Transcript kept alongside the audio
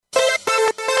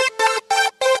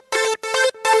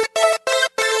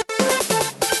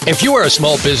If you are a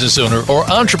small business owner or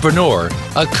entrepreneur,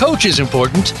 a coach is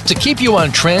important to keep you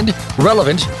on trend,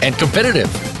 relevant, and competitive.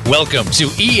 Welcome to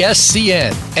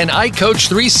ESCN, an iCoach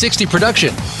 360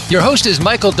 production. Your host is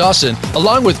Michael Dawson,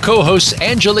 along with co-hosts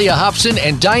Angelia Hobson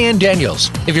and Diane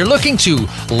Daniels. If you're looking to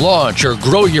launch or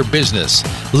grow your business,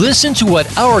 listen to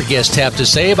what our guests have to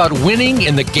say about winning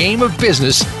in the game of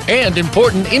business and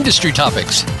important industry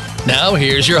topics. Now,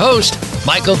 here's your host,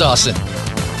 Michael Dawson.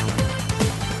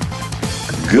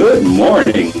 Good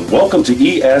morning. Welcome to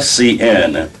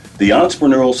ESCN, the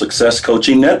Entrepreneurial Success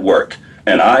Coaching Network,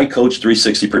 an iCoach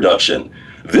 360 production.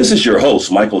 This is your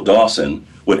host, Michael Dawson,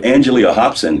 with Angelia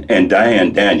Hobson and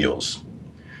Diane Daniels.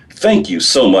 Thank you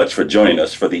so much for joining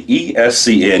us for the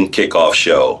ESCN Kickoff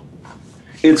Show.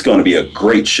 It's going to be a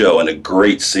great show and a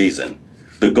great season.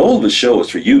 The goal of the show is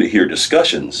for you to hear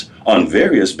discussions on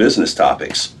various business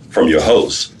topics from your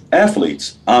hosts,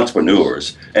 athletes,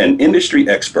 entrepreneurs, and industry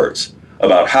experts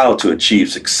about how to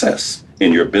achieve success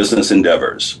in your business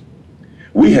endeavors.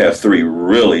 We have three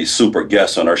really super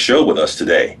guests on our show with us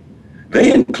today.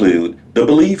 They include the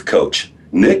Believe Coach,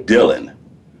 Nick Dillon,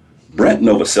 Brent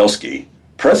Novoselsky,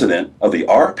 President of the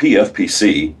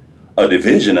RPFPC, a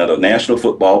division of the National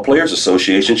Football Players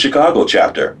Association Chicago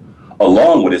chapter,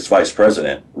 along with its Vice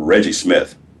President, Reggie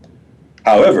Smith.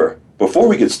 However, before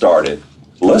we get started,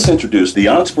 let's introduce the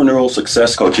Entrepreneurial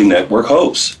Success Coaching Network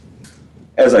hosts.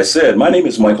 As I said, my name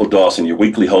is Michael Dawson, your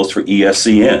weekly host for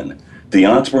ESCN, the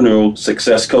Entrepreneurial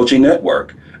Success Coaching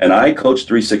Network, an iCoach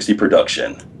 360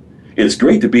 production. It's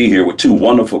great to be here with two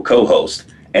wonderful co-hosts,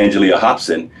 Angelia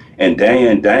Hobson and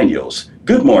Diane Daniels.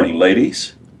 Good morning,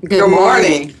 ladies. Good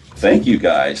morning. Thank you,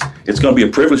 guys. It's going to be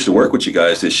a privilege to work with you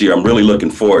guys this year. I'm really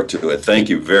looking forward to it. Thank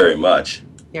you very much.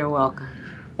 You're welcome.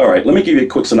 All right, let me give you a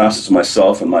quick synopsis of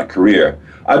myself and my career.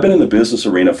 I've been in the business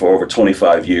arena for over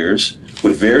 25 years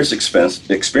with various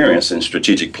experience in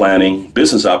strategic planning,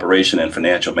 business operation, and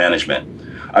financial management.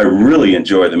 I really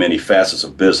enjoy the many facets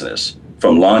of business,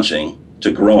 from launching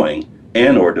to growing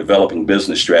and or developing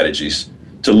business strategies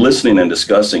to listening and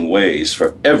discussing ways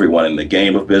for everyone in the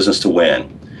game of business to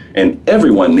win. And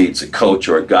everyone needs a coach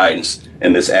or a guidance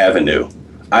in this avenue.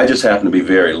 I just happen to be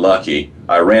very lucky.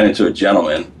 I ran into a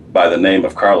gentleman by the name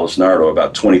of Carlos Nardo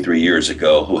about 23 years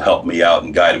ago who helped me out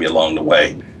and guided me along the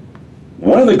way.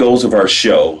 One of the goals of our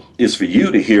show is for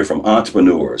you to hear from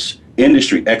entrepreneurs,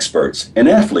 industry experts, and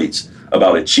athletes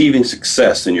about achieving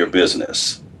success in your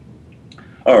business.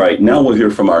 All right, now we'll hear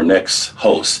from our next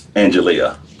host,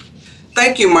 Angelia.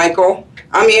 Thank you, Michael.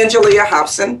 I'm Angelia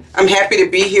Hobson. I'm happy to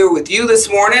be here with you this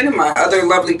morning and my other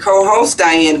lovely co-host,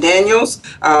 Diane Daniels.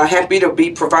 Happy to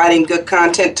be providing good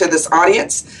content to this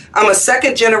audience. I'm a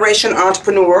second-generation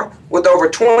entrepreneur with over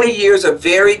 20 years of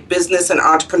varied business and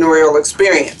entrepreneurial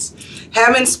experience.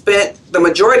 Having spent the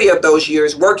majority of those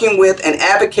years working with and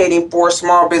advocating for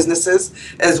small businesses,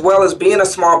 as well as being a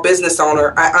small business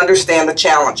owner, I understand the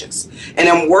challenges. And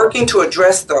I'm working to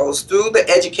address those through the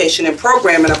education and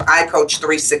programming of iCoach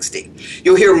 360.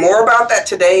 You'll hear more about that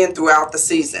today and throughout the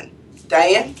season.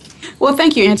 Diane? Well,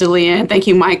 thank you, Angelia, and thank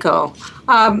you, Michael.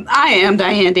 I am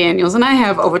Diane Daniels, and I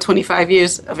have over 25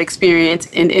 years of experience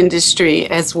in industry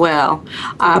as well.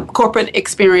 Corporate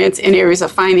experience in areas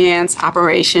of finance,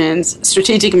 operations,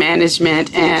 strategic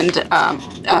management, and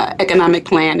economic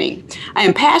planning. I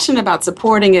am passionate about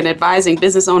supporting and advising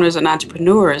business owners and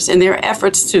entrepreneurs in their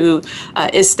efforts to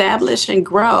establish and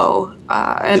grow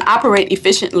and operate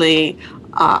efficiently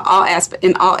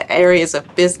in all areas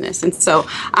of business. And so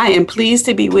I am pleased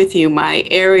to be with you. My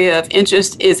area of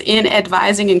interest is in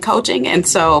advising and coaching. And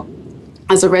so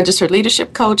as a registered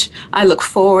leadership coach, I look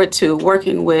forward to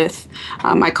working with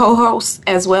my co-hosts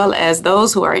as well as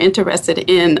those who are interested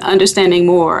in understanding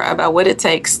more about what it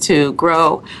takes to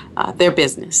grow their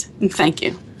business. And thank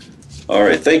you. All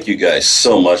right, thank you guys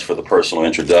so much for the personal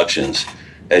introductions.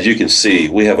 As you can see,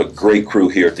 we have a great crew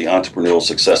here at the Entrepreneurial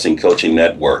Success and Coaching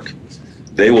Network.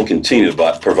 They will continue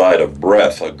to provide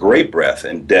a great breadth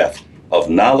and depth of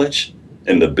knowledge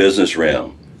in the business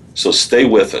realm. So stay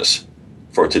with us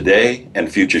for today and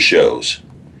future shows.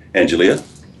 Angelia?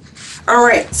 All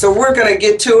right, so we're going to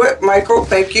get to it, Michael,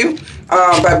 thank you,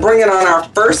 by bringing on our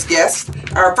first guest.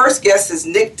 Our first guest is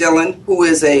Nick Dillon, who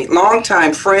is a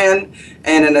longtime friend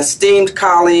and an esteemed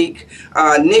colleague.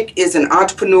 Nick is an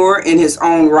entrepreneur in his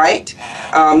own right.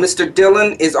 Mr.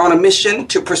 Dillon is on a mission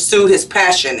to pursue his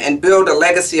passion and build a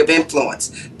legacy of influence.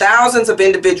 Thousands of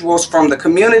individuals from the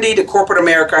community to corporate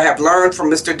America have learned from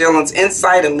Mr. Dillon's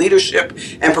insight in leadership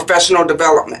and professional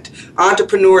development,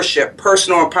 entrepreneurship,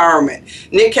 personal empowerment.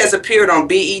 Nick has appeared on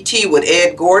BET with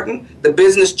Ed Gordon, the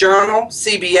Business Journal,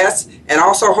 CBS, and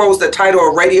also holds the title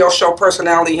of radio show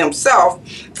personality himself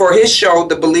for his show,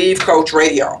 The Believe Coach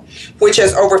Radio, which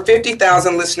has over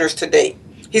 50,000 listeners to date.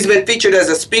 He's been featured as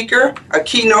a speaker, a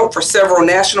keynote for several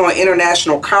national and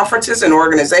international conferences and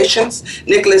organizations.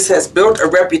 Nicholas has built a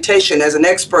reputation as an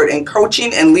expert in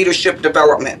coaching and leadership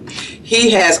development. He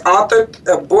has authored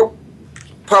a book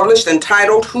published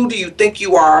entitled, Who Do You Think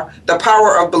You Are? The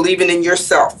Power of Believing in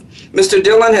Yourself. Mr.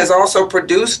 Dillon has also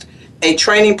produced a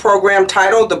training program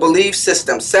titled The Believe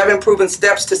System, 7 Proven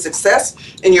Steps to Success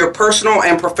in Your Personal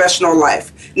and Professional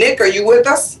Life. Nick, are you with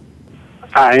us?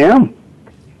 I am.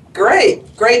 Great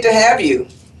to have you.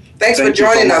 Thanks for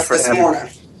joining us this morning.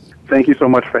 Thank you so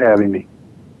much for having me.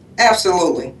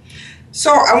 Absolutely.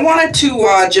 So I wanted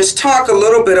to just talk a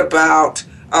little bit about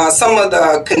some of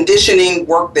the conditioning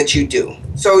work that you do.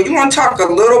 So you want to talk a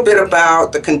little bit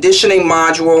about the conditioning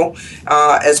module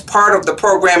as part of the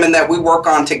programming that we work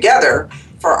on together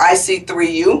for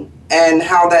IC3U and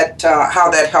how that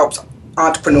helps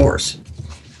entrepreneurs.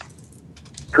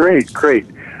 Great.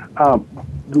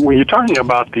 When you're talking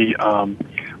about the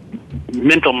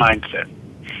mental mindset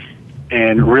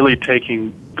and really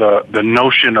taking the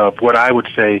notion of what I would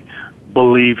say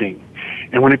believing,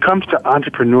 and when it comes to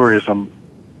entrepreneurism,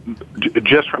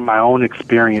 just from my own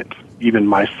experience, even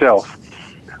myself,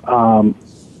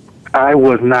 I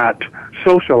was not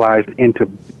socialized into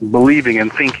believing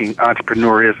and thinking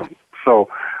entrepreneurism. So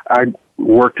I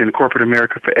worked in corporate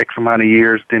America for X amount of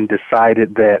years, then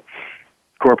decided that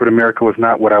corporate America was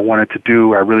not what I wanted to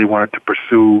do. I really wanted to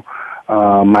pursue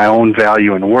my own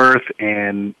value and worth,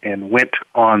 and went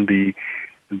on the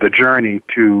journey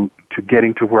to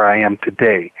getting to where I am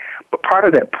today. But part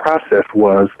of that process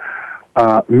was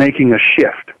making a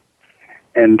shift,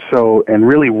 and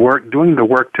really doing the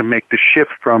work to make the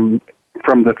shift from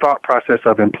the thought process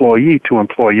of employee to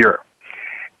employer,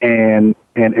 and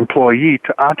employee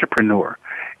to entrepreneur.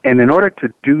 And in order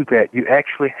to do that, you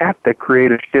actually have to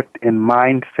create a shift in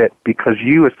mindset, because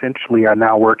you essentially are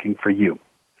now working for you.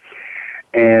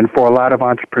 And for a lot of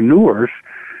entrepreneurs,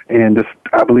 and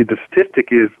I believe the statistic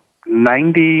is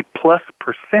 90+%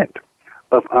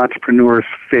 of entrepreneurs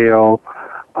fail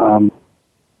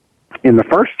in the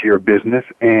first year of business,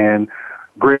 and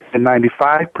greater than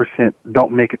 95%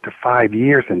 don't make it to 5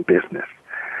 years in business.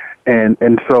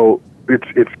 And so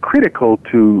it's critical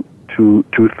to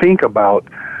think about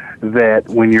that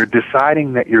when you're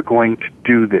deciding that you're going to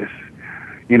do this.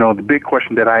 You know, the big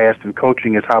question that I asked in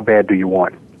coaching is, how bad do you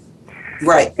want it?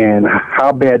 Right. And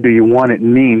how bad do you want it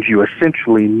means you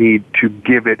essentially need to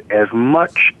give it as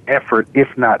much effort,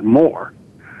 if not more,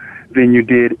 than you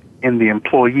did in the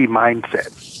employee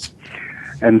mindset.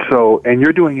 And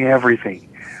you're doing everything,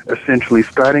 essentially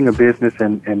starting a business,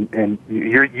 and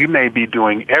you may be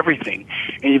doing everything,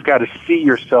 and you've got to see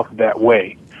yourself that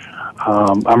way.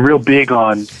 I'm real big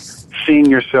on seeing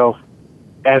yourself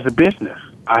as a business.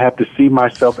 I have to see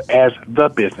myself as the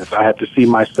business. I have to see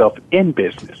myself in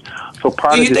business. So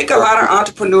do you think a lot of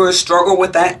entrepreneurs struggle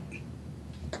with that?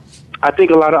 I think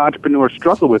a lot of entrepreneurs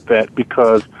struggle with that,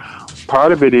 because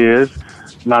part of it is,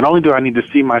 not only do I need to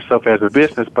see myself as a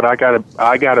business, but I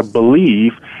gotta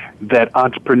believe that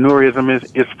entrepreneurism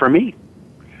is for me.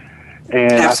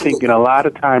 And Absolutely. I think a lot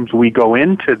of times we go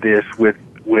into this with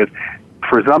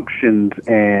presumptions,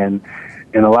 and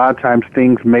a lot of times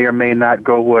things may or may not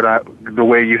go the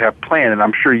way you have planned. And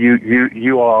I'm sure you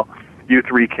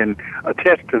three can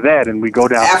attest to that. And we go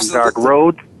down Absolutely. some dark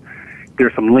roads.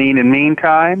 There's some lean and mean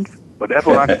times, but that's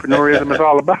what entrepreneurism is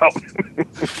all about.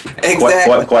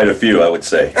 Exactly. Quite a few, I would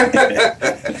say.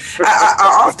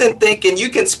 I often think, and you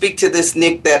can speak to this,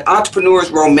 Nick, that entrepreneurs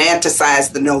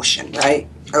romanticize the notion, right,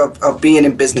 of being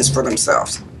in business for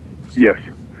themselves. Yes.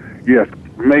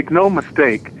 Make no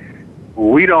mistake,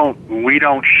 we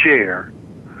don't share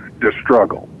the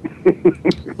struggle.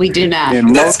 We do not.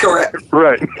 That's correct.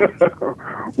 Right.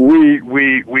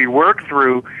 we work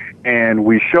through, and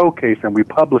we showcase and we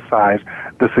publicize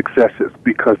the successes,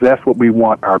 because that's what we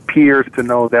want our peers to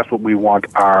know. That's what we want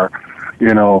our,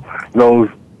 those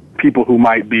people who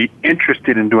might be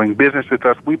interested in doing business with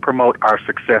us. We promote our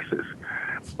successes.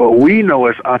 But we know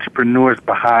as entrepreneurs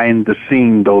behind the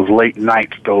scene, those late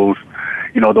nights, those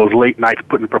late nights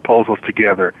putting proposals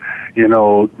together,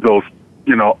 those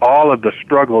all of the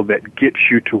struggle that gets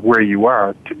you to where you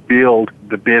are to build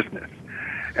the business.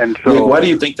 And so, Nick, why do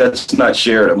you think that's not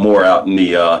shared more out in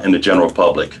the general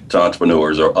public to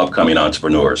entrepreneurs or upcoming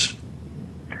entrepreneurs?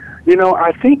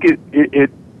 I think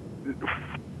it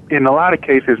in a lot of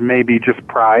cases may be just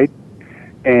pride,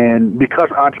 and because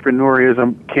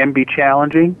entrepreneurism can be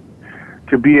challenging,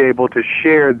 to be able to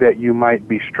share that you might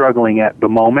be struggling at the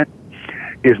moment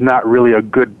is not really a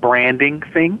good branding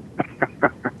thing.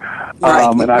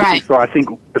 I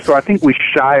think we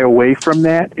shy away from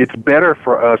that. It's better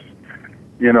for us,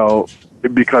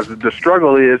 because the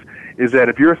struggle is that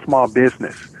if you're a small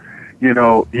business, you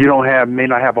may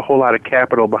not have a whole lot of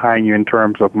capital behind you in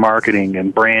terms of marketing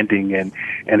and branding and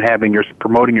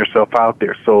promoting yourself out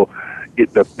there. So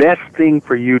the best thing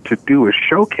for you to do is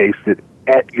showcase it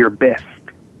at your best,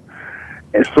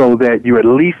 and so that you at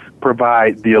least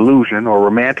provide the illusion or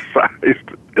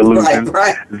romanticized illusion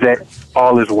that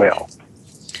all is well.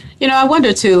 I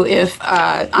wonder too if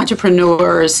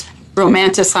entrepreneurs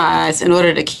romanticize in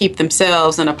order to keep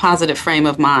themselves in a positive frame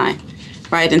of mind,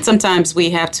 right? And sometimes we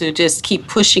have to just keep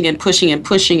pushing and pushing and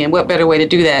pushing, and what better way to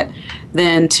do that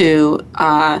than to,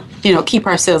 keep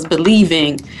ourselves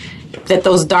believing that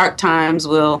those dark times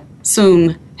will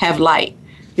soon have light,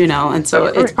 and so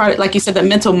it's part of, like you said, the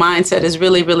mental mindset is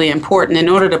really, really important. In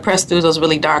order to press through those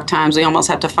really dark times, we almost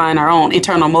have to find our own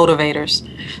internal motivators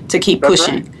to keep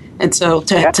pushing. Right. And so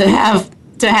to have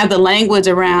the language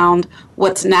around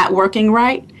what's not working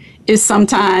right is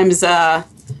sometimes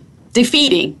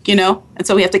defeating, and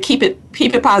so we have to keep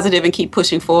it positive and keep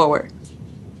pushing forward.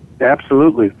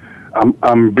 Absolutely.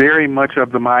 I'm very much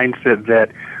of the mindset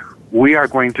that we are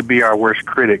going to be our worst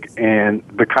critic, and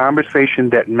the conversation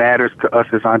that matters to us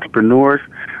as entrepreneurs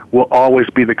will always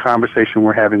be the conversation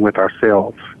we're having with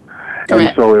ourselves. Correct.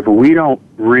 And so if we don't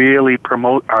really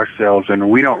promote ourselves and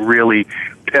we don't really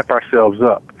pep ourselves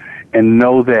up and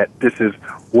know that this is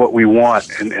what we want,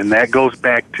 and that goes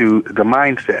back to the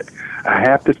mindset. I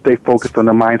have to stay focused on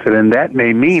the mindset, and that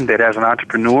may mean that as an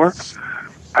entrepreneur,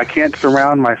 I can't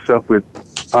surround myself with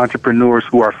entrepreneurs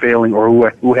who are failing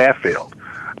or who have failed.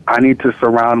 I need to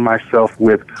surround myself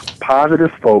with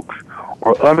positive folks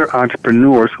or other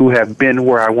entrepreneurs who have been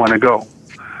where I want to go.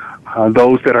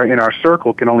 Those that are in our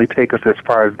circle can only take us as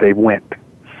far as they went.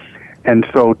 And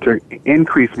so to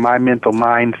increase my mental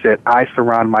mindset, I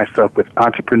surround myself with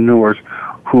entrepreneurs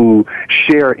who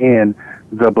share in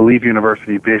the Believe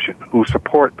University vision, who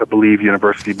support the Believe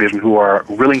University vision, who are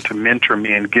willing to mentor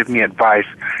me and give me advice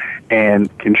and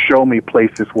can show me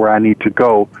places where I need to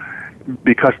go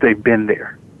because they've been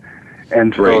there.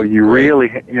 And so you really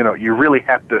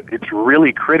have to, it's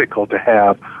really critical to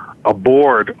have a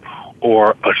board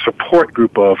or a support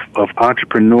group of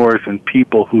entrepreneurs and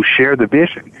people who share the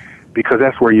vision, because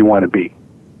that's where you want to be.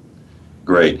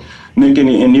 Great. Nick,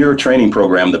 in your training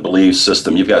program, the Believe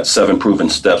System, you've got 7 proven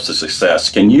steps to success.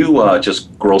 Can you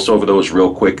just gross over those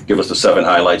real quick? Give us the 7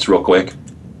 highlights real quick.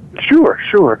 Sure.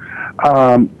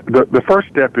 The first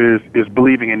step is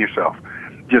believing in yourself.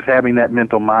 Just having that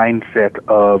mental mindset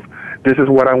of, this is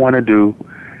what I want to do.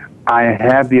 I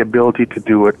have the ability to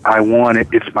do it. I want it.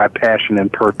 It's my passion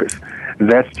and purpose.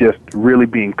 That's just really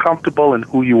being comfortable in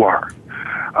who you are.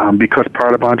 Because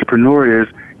part of entrepreneur is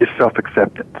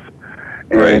self-acceptance.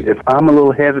 And if I'm a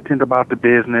little hesitant about the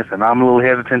business and I'm a little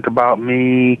hesitant about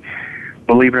me,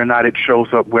 believe it or not, it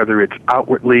shows up whether it's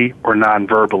outwardly or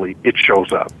non-verbally. It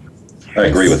shows up. I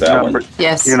agree with that one.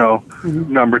 Yes.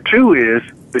 Number 2 is,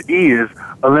 the E is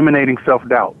eliminating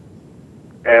self-doubt.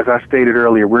 As I stated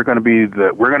earlier, we're going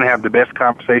to have the best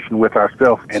conversation with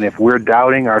ourselves, and if we're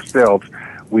doubting ourselves,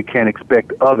 we can't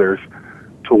expect others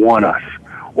to want us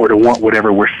or to want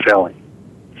whatever we're selling.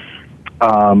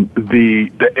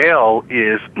 The L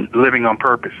is living on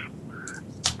purpose.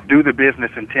 Do the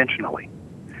business intentionally,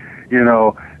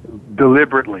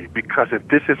 deliberately, because if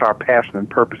this is our passion and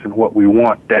purpose and what we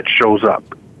want, that shows up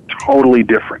totally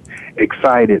different,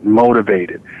 excited,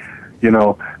 motivated.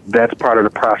 That's part of the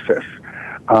process.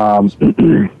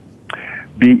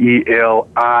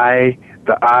 BELI,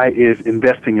 the I is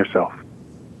investing yourself.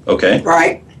 Okay.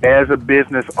 Right. As a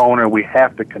business owner, we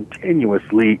have to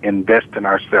continuously invest in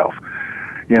ourselves.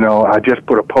 I just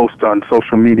put a post on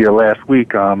social media last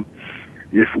week.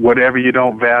 If you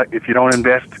don't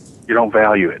invest, you don't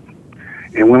value it.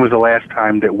 And when was the last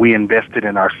time that we invested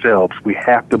in ourselves? We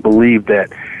have to believe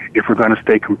that if we're going to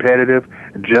stay competitive,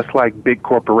 just like big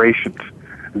corporations,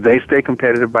 they stay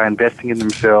competitive by investing in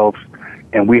themselves,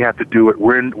 and we have to do it.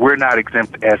 We're not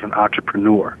exempt as an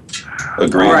entrepreneur.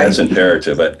 Agreed. Right. That's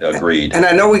imperative. Agreed. And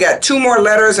I know we got 2 more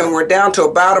letters, and we're down to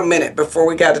about a minute before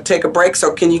we got to take a break.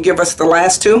 So can you give us the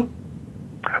last 2?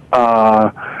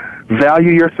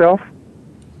 value yourself,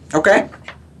 Okay.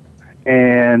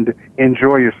 and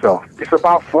enjoy yourself. It's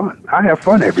about fun. I have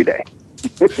fun every day.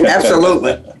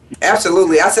 Absolutely.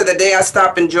 Absolutely. I said the day I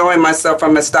stop enjoying myself, I'm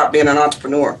going to stop being an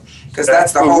entrepreneur. Because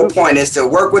that's the whole point, is to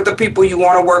work with the people you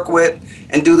want to work with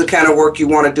and do the kind of work you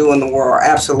want to do in the world.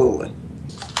 Absolutely.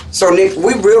 So, Nick,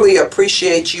 we really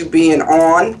appreciate you being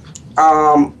on.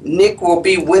 Nick will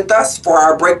be with us for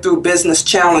our Breakthrough Business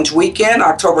Challenge weekend,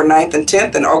 October 9th and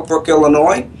 10th in Oak Brook,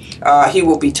 Illinois. He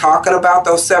will be talking about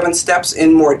those 7 steps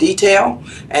in more detail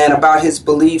and about his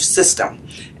belief system.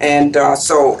 And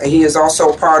so he is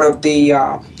also part of the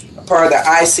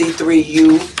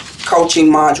IC3U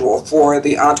coaching module for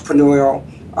the Entrepreneurial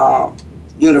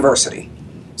University.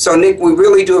 So, Nick, we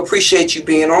really do appreciate you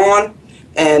being on,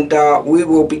 and we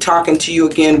will be talking to you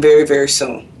again very, very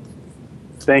soon.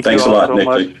 Thanks a lot, so Nick.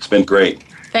 much. It's been great.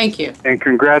 Thank you. And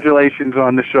congratulations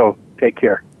on the show. Take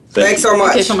care. Thanks so much.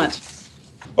 Thank you so much.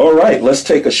 All right, let's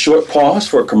take a short pause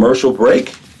for a commercial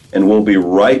break, and we'll be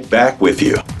right back with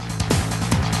you.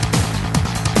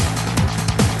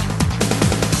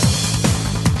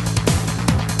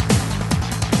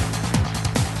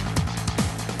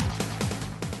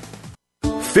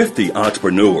 "50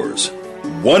 entrepreneurs,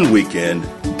 one weekend,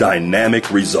 dynamic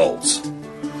results."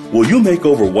 Will you make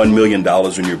over $1 million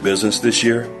in your business this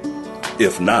year?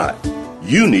 If not,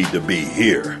 you need to be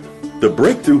here. The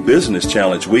Breakthrough Business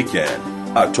Challenge weekend,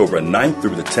 October 9th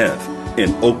through the 10th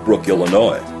in Oak Brook,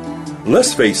 Illinois.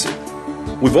 Let's face it,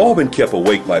 we've all been kept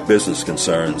awake by business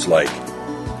concerns like,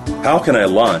 how can I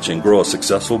launch and grow a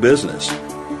successful business?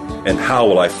 And how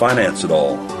will I finance it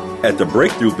all? At the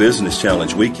Breakthrough Business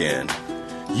Challenge weekend,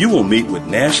 you will meet with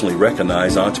nationally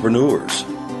recognized entrepreneurs,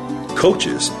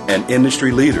 coaches, and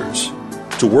industry leaders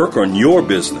to work on your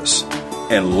business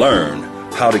and learn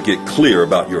how to get clear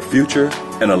about your future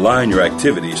and align your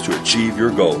activities to achieve your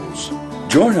goals.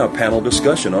 Join our panel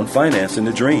discussion on financing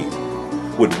the dream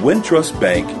with Wintrust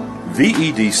Bank,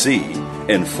 VEDC,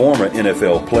 and former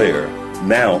NFL player,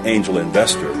 now angel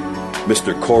investor,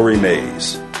 Mr. Corey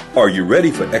Mays. Are you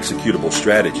ready for executable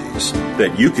strategies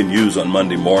that you can use on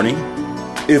Monday morning?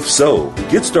 If so,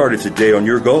 get started today on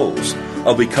your goals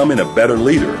of becoming a better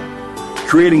leader,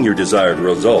 creating your desired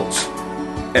results,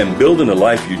 and building the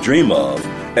life you dream of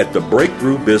at the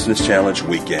Breakthrough Business Challenge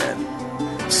weekend.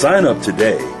 Sign up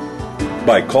today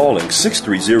by calling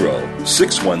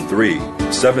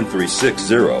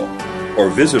 630-613-7360 or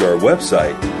visit our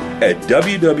website at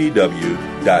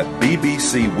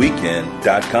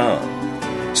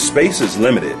www.bbcweekend.com. Space is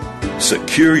limited.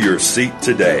 Secure your seat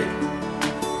today.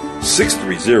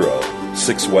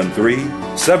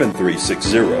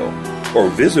 630-613-7360 or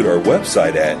visit our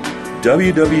website at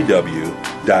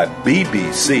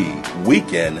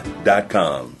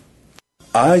www.bbcweekend.com.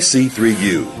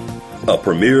 IC3U, a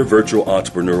premier virtual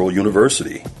entrepreneurial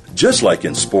university. Just like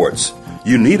in sports,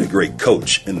 you need a great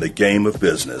coach in the game of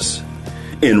business.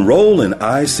 Enroll in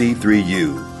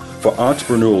IC3U for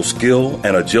entrepreneurial skill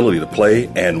and agility to play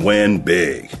and win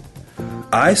big.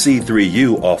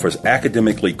 IC3U offers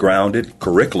academically grounded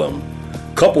curriculum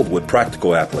coupled with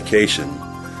practical application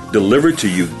delivered to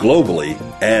you globally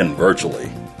and virtually.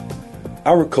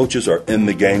 Our coaches are in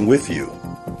the game with you,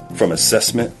 from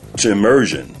assessment to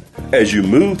immersion. As you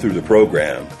move through the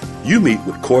program, you meet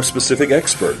with course-specific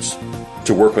experts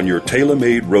to work on your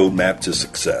tailor-made roadmap to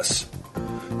success.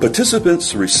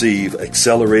 Participants receive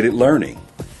accelerated learning,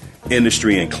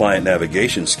 industry and client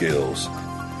navigation skills,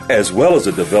 as well as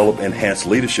to develop enhanced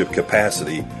leadership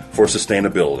capacity for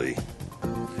sustainability.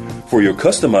 For your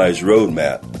customized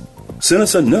roadmap, send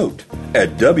us a note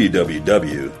at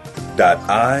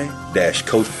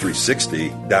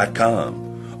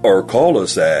www.i-coach360.com or call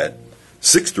us at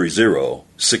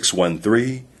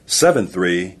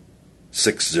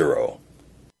 630-613-7360.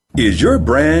 Is your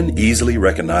brand easily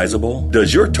recognizable?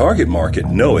 Does your target market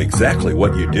know exactly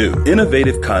what you do?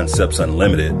 Innovative Concepts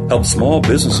Unlimited helps small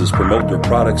businesses promote their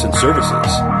products and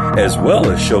services, as well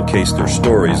as showcase their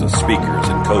stories of speakers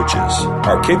and coaches.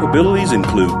 Our capabilities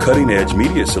include cutting-edge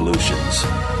media solutions,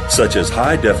 such as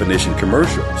high-definition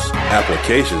commercials,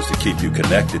 applications to keep you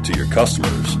connected to your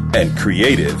customers, and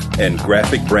creative and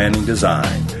graphic branding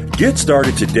design. Get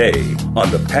started today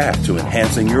on the path to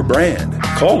enhancing your brand.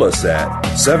 Call us at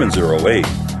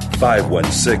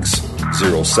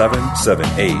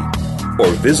 708-516-0778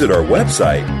 or visit our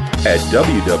website at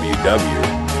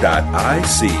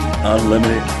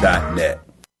www.icunlimited.net.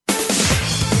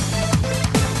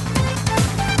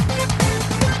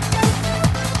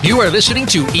 You are listening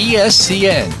to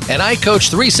ESCN, an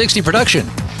iCoach 360 production.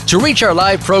 To reach our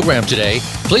live program today,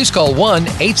 please call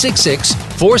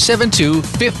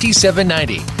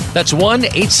 1-866-472-5790. That's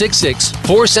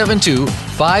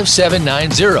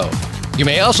 1-866-472-5790. You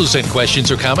may also send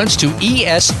questions or comments to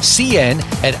ESCN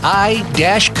at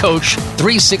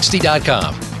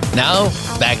i-coach360.com. Now,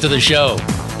 back to the show.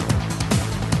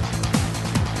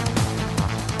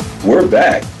 We're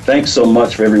back. Thanks so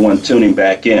much for everyone tuning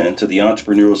back in to the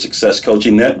Entrepreneurial Success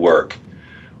Coaching Network.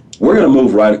 We're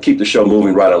going to keep the show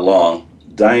moving right along.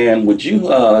 Diane, would you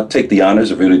take the honors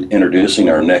of introducing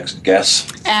our next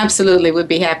guest? Absolutely, would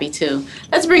be happy to.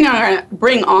 Let's bring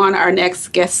on our next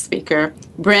guest speaker,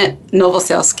 Brent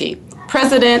Novoselsky,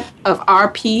 President of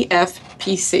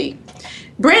RPFPC.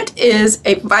 Brent is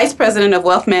a Vice President of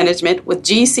Wealth Management with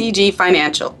GCG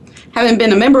Financial, having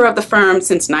been a member of the firm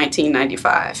since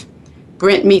 1995.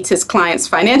 Brent meets his clients'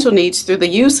 financial needs through the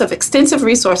use of extensive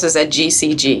resources at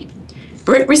GCG.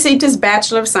 Brent received his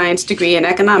Bachelor of Science degree in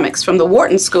economics from the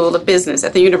Wharton School of Business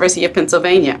at the University of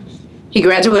Pennsylvania. He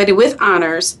graduated with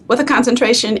honors with a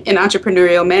concentration in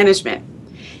entrepreneurial management.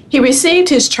 He received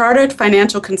his Chartered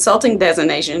Financial Consulting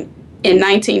designation in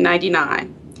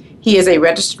 1999. He is a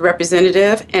registered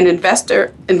representative and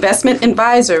investment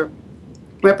advisor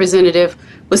representative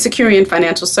with Securian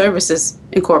Financial Services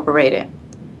Incorporated.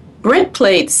 Brent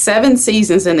played 7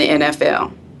 seasons in the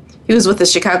NFL. He was with the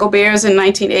Chicago Bears in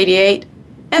 1988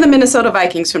 and the Minnesota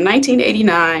Vikings from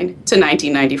 1989 to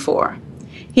 1994.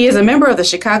 He is a member of the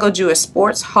Chicago Jewish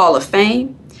Sports Hall of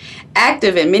Fame,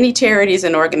 active in many charities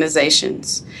and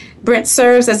organizations. Brent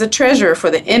serves as a treasurer for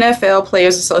the NFL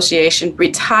Players Association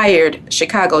retired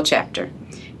Chicago chapter.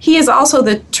 He is also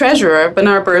the treasurer of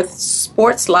Bernard Berth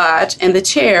Sports Lodge and the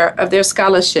chair of their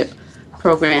scholarship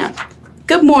program.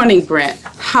 Good morning, Brent.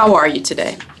 How are you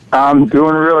today? I'm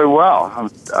doing really well.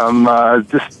 I'm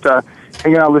just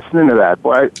hanging out listening to that.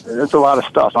 Boy, that's a lot of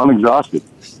stuff. I'm exhausted.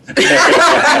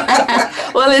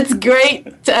 Well, it's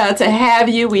great to have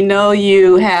you. We know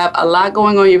you have a lot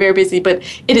going on. You're very busy, but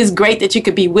it is great that you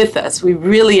could be with us. We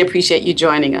really appreciate you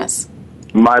joining us.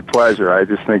 My pleasure. I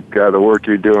just think the work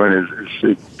you're doing is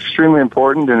extremely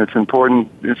important, and it's important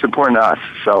to us.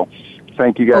 So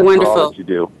thank you guys for all that you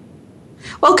do.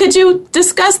 Well, could you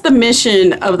discuss the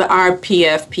mission of the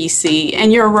RPFPC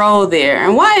and your role there?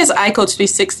 And why is iCoach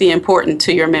 360 important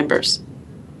to your members?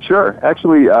 Sure.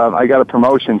 Actually, I got a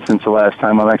promotion since the last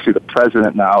time. I'm actually the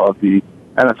president now of the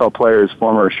NFL Players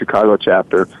former Chicago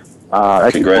chapter.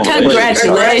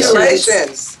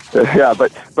 Congratulations. Yeah,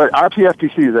 but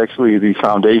RPFPC is actually the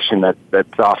foundation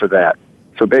that's off of that.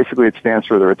 So basically it stands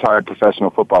for the Retired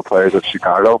Professional Football Players of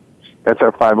Chicago. That's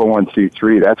our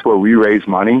 501c3. That's where we raise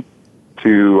money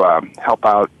to help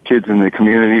out kids in the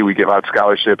community. We give out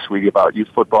scholarships. We give out youth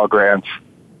football grants.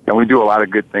 And we do a lot of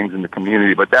good things in the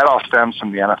community. But that all stems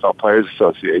from the NFL Players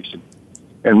Association.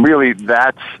 And really,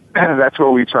 that's where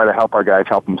we try to help our guys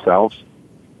help themselves.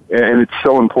 And it's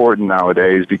so important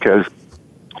nowadays because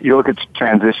you look at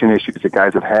transition issues that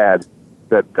guys have had,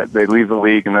 that they leave the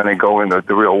league and then they go into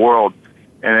the real world.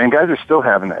 And guys are still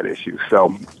having that issue.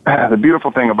 So the beautiful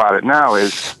thing about it now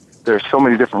is there's so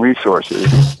many different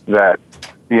resources that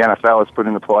the NFL has put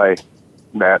into play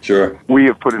that we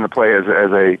have put into play as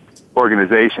a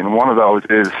organization. One of those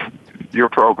is your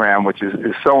program, which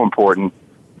is so important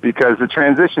because the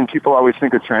transition, people always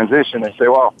think of transition. They say,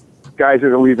 well, guys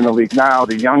that are leaving the league now,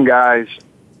 the young guys,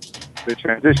 they're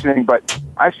transitioning. But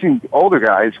I've seen older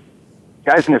guys in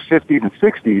their 50s and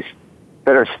 60s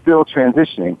that are still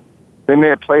transitioning. They may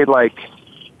have played like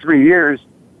 3 years,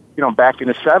 back in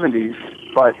the 70s,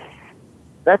 but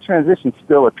that transition's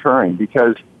still occurring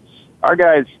because our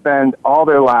guys spend all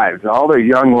their lives, all their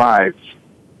young lives,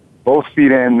 both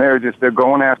feet in. They're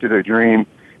going after their dream.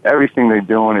 Everything they're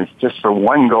doing is just for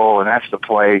one goal, and that's to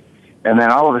play. And then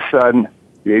all of a sudden, at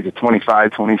the age of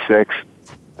 25, 26,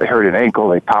 they hurt an ankle,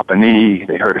 they pop a knee,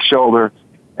 they hurt a shoulder,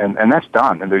 and that's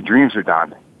done, and their dreams are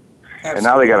done. Absolutely. And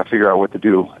now they got to figure out what to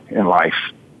do in life.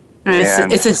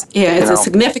 It's a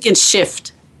significant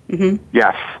shift. Mm-hmm.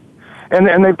 Yes.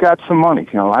 And they've got some money.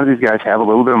 A lot of these guys have a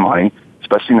little bit of money,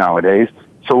 especially nowadays.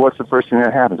 So what's the first thing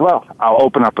that happens? Well, I'll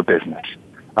open up a business.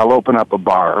 I'll open up a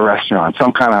bar, a restaurant,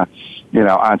 some kind of,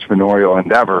 entrepreneurial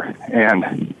endeavor.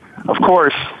 And, of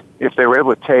course, if they were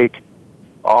able to take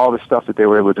all the stuff that they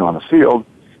were able to do on the field,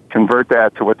 convert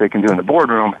that to what they can do in the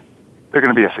boardroom, they're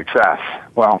going to be a success.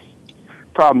 Well,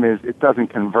 problem is it doesn't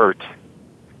convert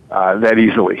that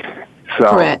easily.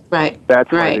 So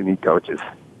that's why they need coaches.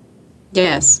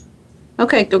 Yes.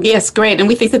 Okay. Yes, great. And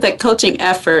we think that coaching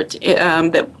effort,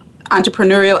 that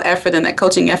entrepreneurial effort and that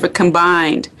coaching effort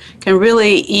combined can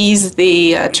really ease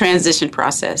the transition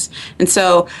process. And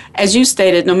so, as you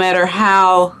stated, no matter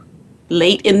how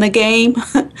late in the game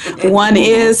one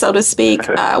is, so to speak,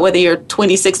 whether you're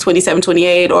 26, 27,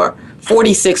 28, or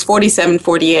 46, 47,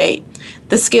 48.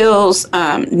 The skills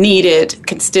needed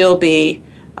can still be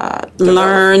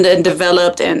learned and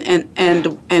developed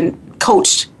and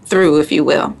coached through, if you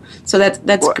will. So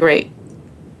that's great.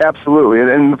 Absolutely.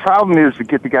 And the problem is to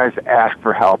get the guys to ask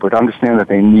for help, but understand that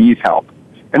they need help.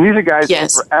 And these are guys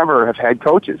that forever have had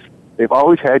coaches. They've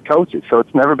always had coaches, so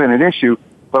it's never been an issue.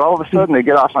 But all of a sudden, they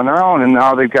get off on their own, and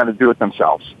now they've got to do it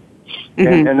themselves.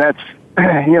 Mm-hmm. And that's,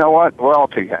 you know what, we're all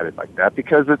pig-headed like that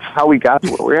because it's how we got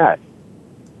to where we're at.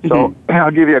 So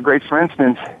I'll give you a great, for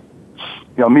instance,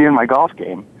 you know, me and my golf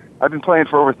game, I've been playing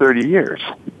for over 30 years.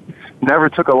 Never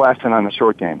took a lesson on the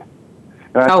short game.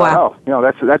 And I thought, you know,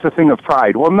 that's a thing of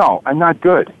pride. Well, no, I'm not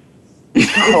good. So,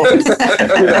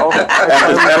 you know,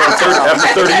 after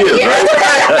 30 years,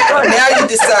 right? Now you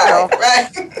decide,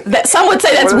 right? Some would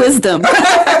say that's wisdom.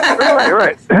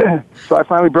 Right. So I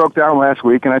finally broke down last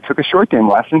week, and I took a short game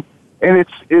lesson, and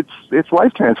it's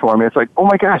life transforming. It's like, oh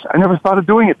my gosh, I never thought of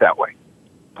doing it that way.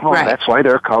 Well, that's why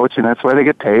they're a coach, and that's why they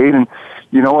get paid. And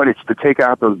you know what? It's to take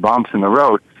out those bumps in the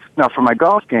road. Now, for my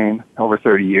golf game over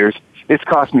 30 years, it's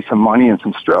cost me some money and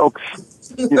some strokes,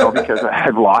 you know, because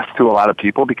I've lost to a lot of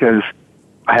people because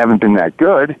I haven't been that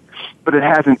good, but it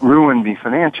hasn't ruined me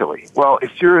financially. Well,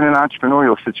 if you're in an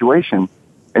entrepreneurial situation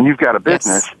and you've got a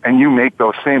business and you make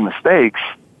those same mistakes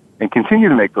and continue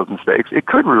to make those mistakes, it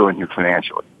could ruin you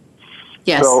financially.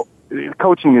 Yes. So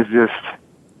coaching is just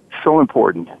so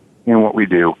important in what we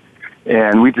do,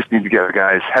 and we just need to get our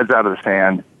guys' heads out of the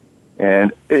sand.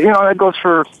 And, you know, that goes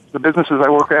for the businesses I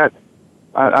work at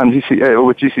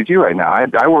with GCG right now.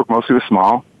 I work mostly with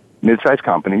small, mid-sized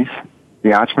companies,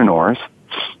 the entrepreneurs,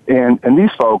 and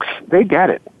these folks, they get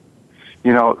it.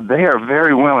 You know, they are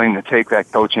very willing to take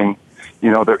that coaching.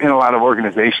 You know, they're in a lot of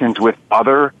organizations with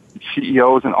other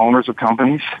CEOs and owners of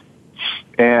companies,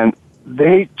 and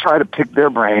they try to pick their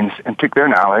brains and pick their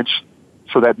knowledge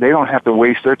so that they don't have to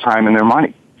waste their time and their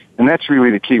money. And that's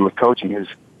really the key with coaching is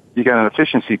you got an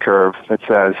efficiency curve that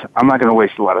says, I'm not going to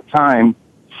waste a lot of time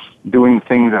doing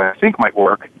things that I think might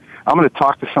work. I'm going to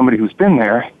talk to somebody who's been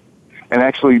there and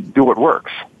actually do what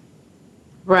works.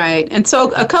 Right. And so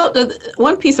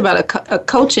one piece about a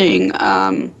coaching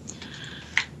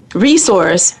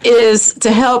resource is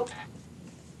to help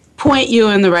point you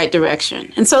in the right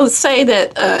direction. And so say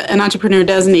that an entrepreneur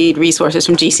does need resources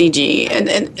from GCG,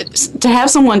 and to have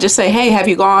someone just say, hey, have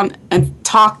you gone and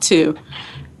talked to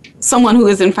someone who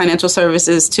is in financial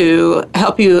services to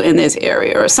help you in this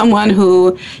area, or someone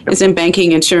who is in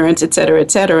banking, insurance, et cetera, et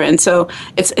cetera. And so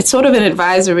it's sort of an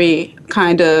advisory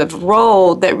kind of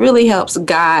role that really helps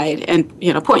guide and,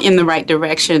 you know, point you in the right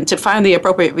direction to find the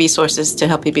appropriate resources to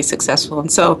help you be successful.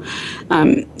 And so,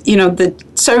 you know, the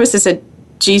services at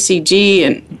GCG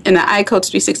and in the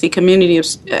iCoach 360 community,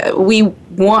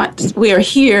 we are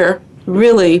here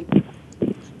really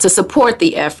to support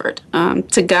the effort,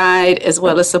 to guide as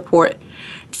well as support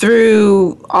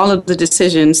through all of the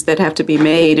decisions that have to be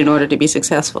made in order to be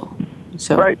successful.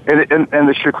 So. Right, and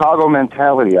the Chicago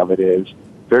mentality of it is,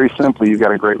 very simply, you've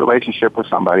got a great relationship with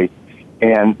somebody,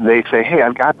 and they say, hey,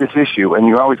 I've got this issue, and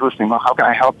you're always listening, well, how can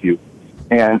I help you?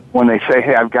 And when they say,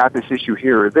 hey, I've got this issue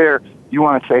here or there, you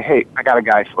want to say, hey, I got a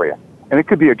guy for you. And it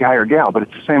could be a guy or gal, but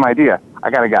it's the same idea. I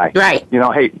got a guy. Right. You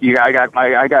know, hey,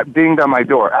 I got dinged on my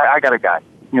door. I got a guy.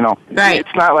 You know, right.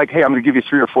 It's not like, hey, I'm going to give you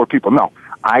 3 or 4 people. No,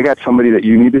 I got somebody that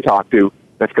you need to talk to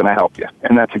that's going to help you.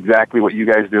 And that's exactly what you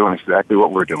guys do and exactly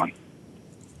what we're doing.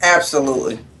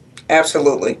 Absolutely.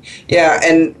 Yeah,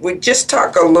 and we just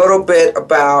talked a little bit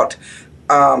about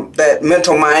that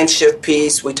mental mind shift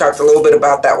piece. We talked a little bit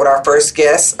about that with our first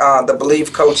guest, the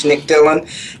Believe coach, Nick Dillon.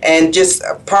 And just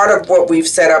part of what we've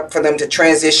set up for them to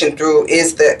transition through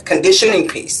is the conditioning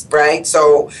piece, right?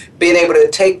 So being able to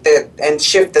take that and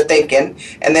shift the thinking,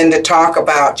 and then to talk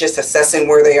about just assessing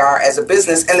where they are as a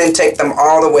business, and then take them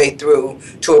all the way through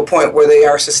to a point where they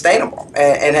are sustainable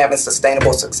and having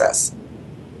sustainable success.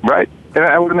 Right. And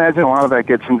I would imagine a lot of that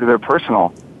gets into their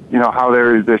personal, you know, how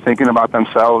they're thinking about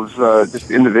themselves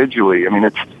just individually. I mean,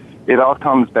 it all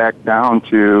comes back down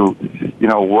to, you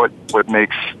know, what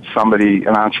makes somebody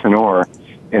an entrepreneur,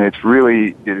 and it's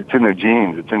in their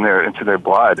genes, it's into their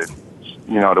blood. And,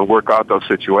 you know, to work out those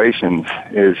situations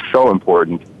is so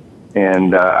important,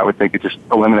 and I would think it just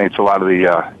eliminates a lot of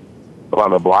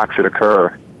the blocks that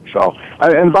occur. So,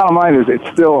 and the bottom line is, it's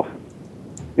still,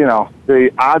 you know,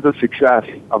 the odds of success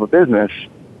of a business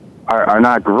are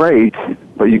not great,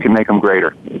 but you can make them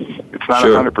greater. It's not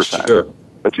 100%,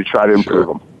 but you try to improve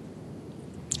them.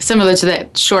 Similar to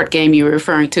that short game you were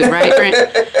referring to, right, Brent?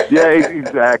 Yeah,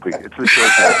 exactly. It's a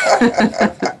short game.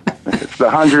 It's the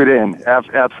 100 in.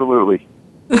 Absolutely.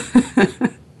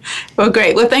 Well,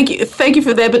 great. Well, thank you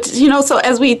for that. But so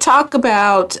as we talk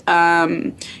about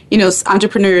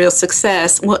entrepreneurial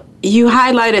success, well, you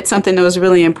highlighted something that was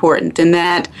really important, in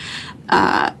that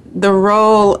the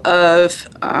role of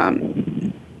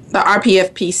the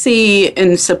RPFPC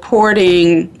in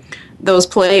supporting those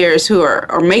players who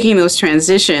are making those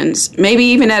transitions, maybe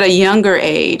even at a younger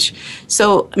age.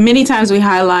 So many times we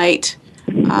highlight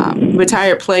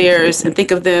retired players and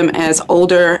think of them as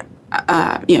older,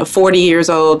 40 years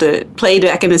old, played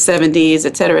back in the 70s,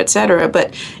 et cetera,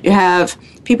 but you have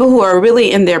people who are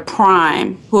really in their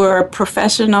prime, who are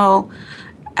professional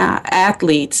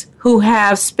athletes, who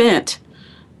have spent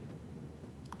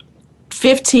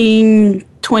 15,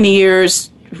 20 years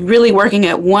really working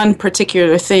at one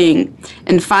particular thing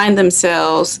and find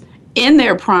themselves in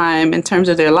their prime in terms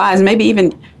of their lives, maybe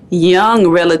even young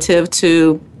relative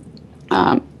to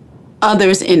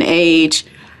others in age,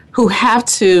 who have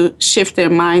to shift their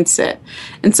mindset.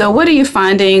 And so what are you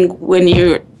finding when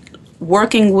you're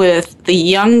working with the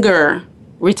younger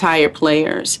retired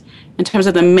players in terms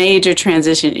of the major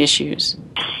transition issues?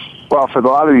 Well, for a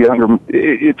lot of the younger,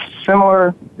 it's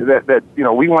similar that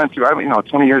we went through.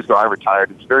 20 years ago I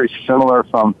retired. It's very similar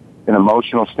from an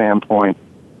emotional standpoint,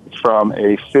 from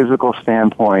a physical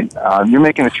standpoint. You're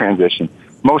making a transition.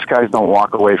 Most guys don't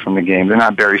walk away from the game. They're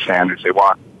not Barry Sanders. They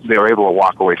were able to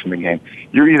walk away from the game.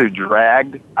 You're either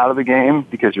dragged out of the game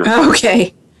because you're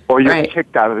okay, or you're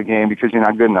kicked out of the game because you're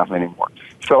not good enough anymore.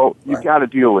 So you've got to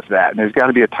deal with that. And there's got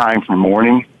to be a time for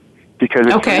mourning, because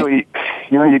it's really,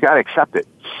 you got to accept it.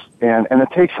 And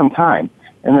it takes some time.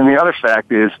 And then the other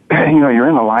fact is, you're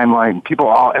in the limelight, and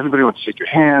everybody wants to shake your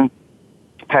hand,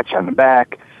 pat you on the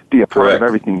back, be a part of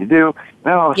everything you do. And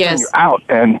then all of a sudden you're out,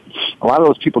 and a lot of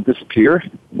those people disappear,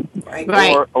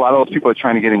 or a lot of those people are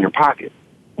trying to get in your pocket.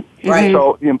 Right.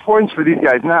 So the importance for these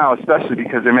guys now, especially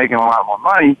because they're making a lot more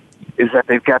money, is that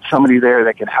they've got somebody there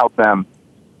that can help them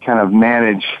kind of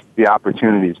manage the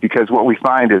opportunities. Because what we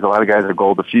find is a lot of guys are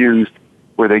goal diffused,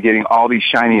 where they're getting all these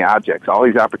shiny objects. All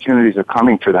these opportunities are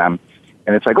coming for them.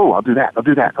 And it's like, oh, I'll do that.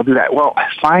 Well,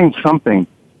 find something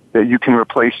that you can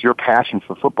replace your passion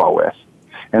for football with.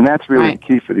 And that's really the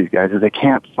key for these guys, is they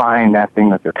can't find that thing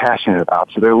that they're passionate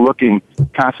about. So they're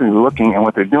constantly looking, and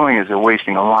what they're doing is they're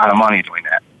wasting a lot of money doing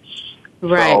that.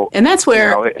 Right. So, and that's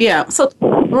where, So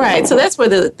that's where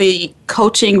the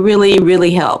coaching really,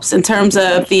 really helps, in terms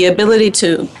of the ability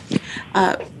to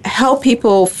help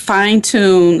people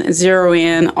fine-tune, zero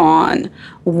in on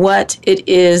what it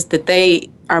is that they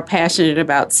are passionate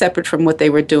about, separate from what they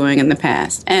were doing in the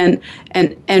past, and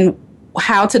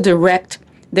how to direct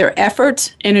their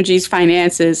efforts, energies,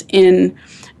 finances in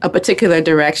a particular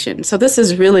direction. So this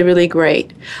is really, really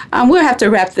great. We'll have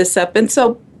to wrap this up. And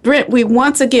so, Brent,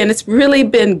 it's really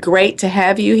been great to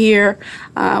have you here.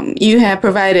 You have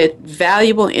provided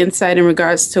valuable insight in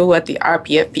regards to what the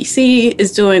RPFPC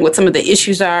is doing, what some of the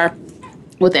issues are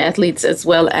with athletes, as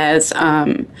well as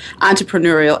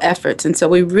entrepreneurial efforts. And so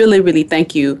we really, really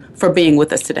thank you for being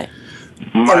with us today.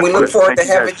 And we look forward to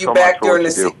having you back during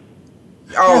the season.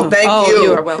 Thank you.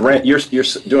 You are welcome. Brent, you're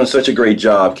doing such a great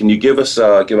job. Can you give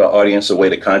our audience a way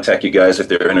to contact you guys if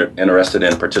they're interested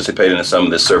in participating in some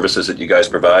of the services that you guys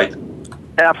provide?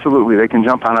 Absolutely. They can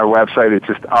jump on our website. It's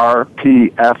just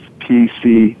rpfpc.com.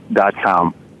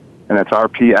 And that's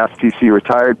RPFPC,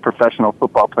 Retired Professional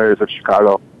Football Players of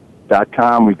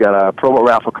Chicago.com. We've got a Pro Bowl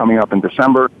raffle coming up in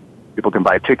December. People can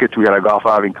buy tickets. We got a golf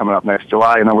outing coming up next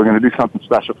July. And then we're going to do something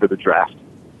special for the draft.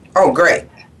 Oh, great.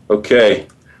 Okay.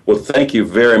 Well, thank you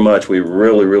very much. We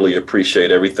really, really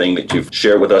appreciate everything that you've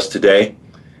shared with us today.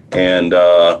 And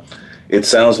it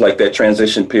sounds like that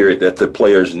transition period that the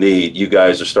players need, you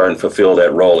guys are starting to fulfill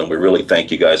that role, and we really thank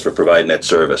you guys for providing that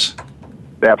service.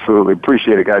 Absolutely.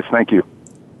 Appreciate it, guys. Thank you.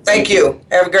 Thank you.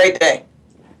 Have a great day.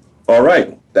 All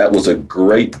right. That was a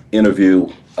great interview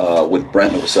with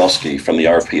Brent Novoselsky from the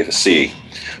RPFC.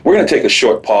 We're going to take a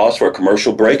short pause for a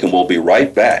commercial break, and we'll be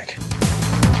right back.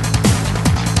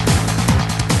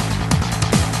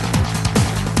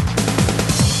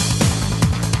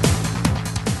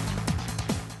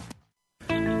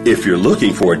 If you're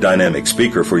looking for a dynamic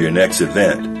speaker for your next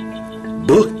event,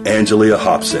 book Angelia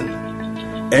Hobson.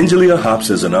 Angelia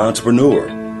Hobson is an entrepreneur,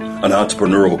 an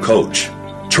entrepreneurial coach,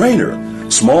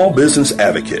 trainer, small business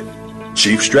advocate,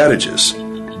 chief strategist,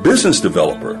 business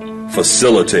developer,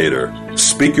 facilitator,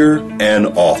 speaker, and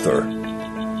author.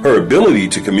 Her ability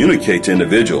to communicate to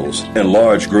individuals in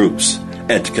large groups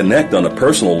and to connect on a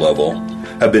personal level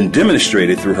have been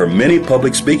demonstrated through her many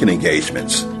public speaking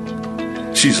engagements.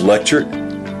 She's lectured,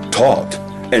 taught,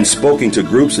 and spoken to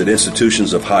groups at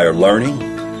institutions of higher learning,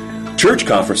 church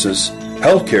conferences,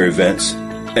 healthcare events,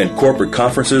 and corporate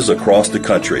conferences across the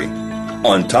country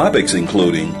on topics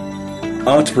including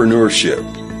entrepreneurship,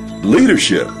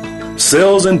 leadership,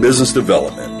 sales and business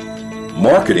development,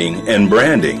 marketing and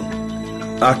branding,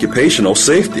 occupational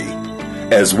safety,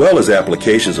 as well as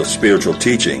applications of spiritual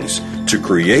teachings to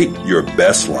create your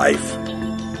best life.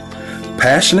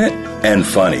 Passionate and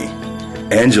funny,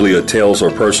 Angelia tells her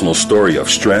personal story of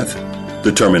strength,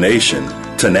 determination,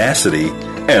 tenacity,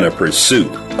 and a pursuit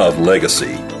of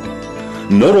legacy.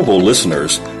 Notable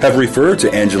listeners have referred to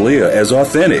Angelia as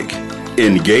authentic,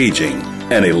 engaging,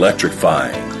 and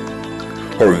electrifying.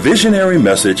 Her visionary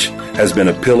message has been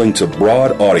appealing to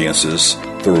broad audiences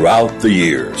throughout the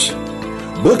years.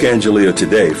 Book Angelia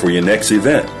today for your next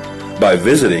event by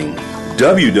visiting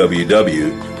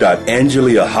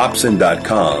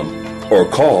www.angeliahobson.com or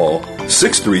call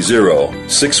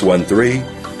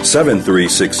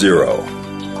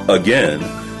 630-613-7360. Again,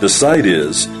 the site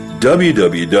is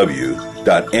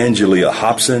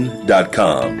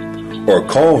www.angeliahobson.com or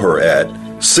call her at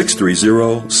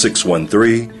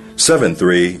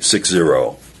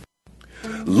 630-613-7360.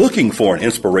 Looking for an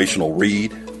inspirational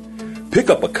read? Pick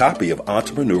up a copy of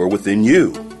Entrepreneur Within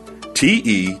You,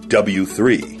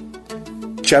 TEW3.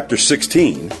 Chapter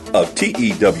 16 of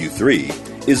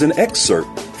TEW3 is an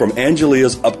excerpt from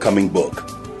Angelia's upcoming book,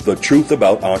 The Truth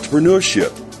About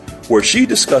Entrepreneurship, where she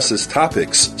discusses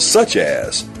topics such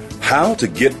as how to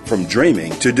get from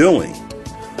dreaming to doing,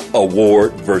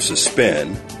 award versus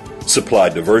spend, supply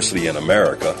diversity in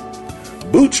America,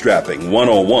 bootstrapping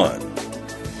 101,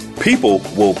 people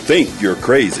will think you're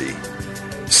crazy,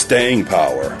 staying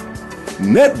power,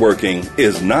 networking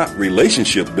is not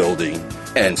relationship building,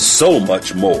 and so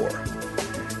much more.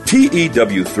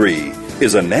 TEW3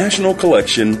 is a national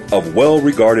collection of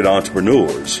well-regarded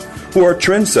entrepreneurs who are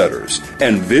trendsetters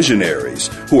and visionaries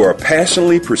who are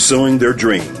passionately pursuing their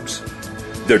dreams.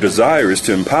 Their desire is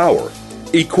to empower,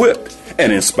 equip,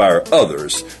 and inspire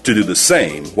others to do the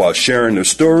same while sharing their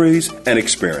stories and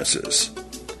experiences.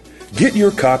 Get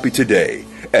your copy today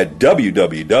at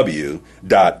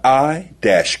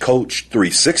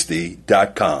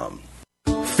www.i-coach360.com.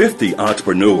 50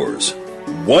 entrepreneurs,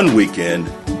 one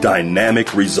weekend,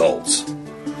 dynamic results.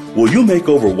 Will you make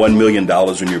over $1 million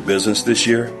in your business this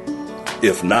year?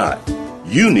 If not,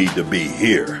 you need to be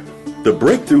here. The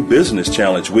Breakthrough Business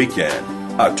Challenge Weekend,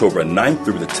 October 9th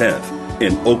through the 10th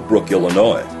in Oak Brook,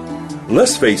 Illinois.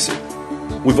 Let's face it,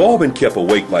 we've all been kept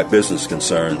awake by business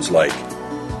concerns like,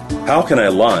 how can I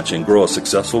launch and grow a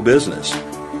successful business?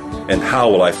 And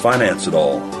how will I finance it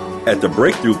all? At the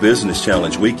Breakthrough Business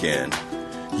Challenge Weekend,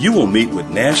 you will meet with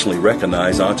nationally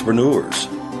recognized entrepreneurs,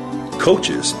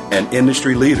 coaches, and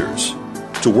industry leaders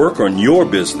to work on your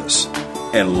business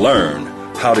and learn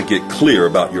how to get clear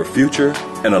about your future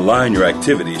and align your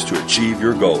activities to achieve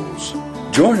your goals.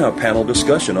 Join our panel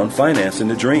discussion on financing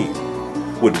the dream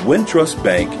with Wintrust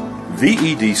Bank,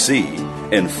 VEDC,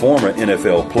 and former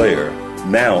NFL player,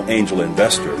 now angel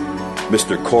investor,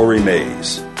 Mr. Corey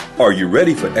Mays. Are you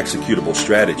ready for executable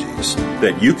strategies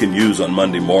that you can use on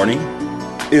Monday morning?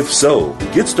 If so,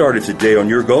 get started today on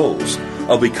your goals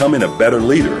of becoming a better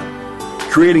leader,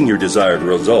 creating your desired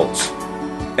results,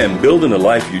 and building the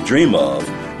life you dream of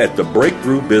at the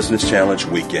Breakthrough Business Challenge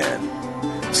Weekend.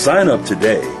 Sign up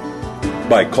today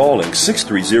by calling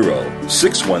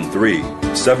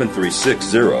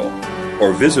 630-613-7360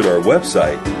 or visit our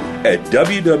website at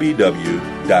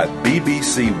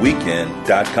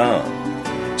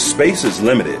www.bbcweekend.com. Space is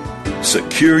limited.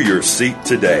 Secure your seat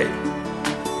today.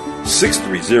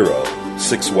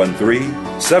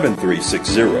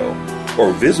 630-613-7360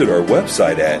 or visit our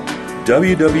website at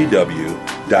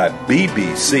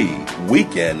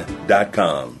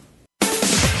www.bbcweekend.com.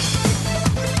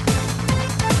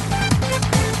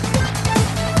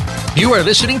 You are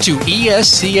listening to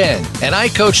ESCN, an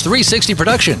iCoach 360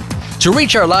 production. To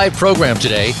reach our live program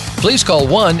today, please call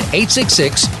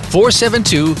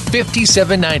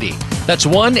 1-866-472-5790. That's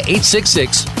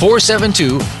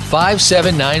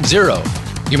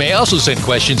 1-866-472-5790. You may also send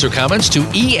questions or comments to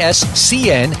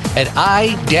ESCN at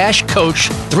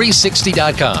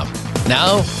i-coach360.com.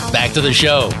 Now, back to the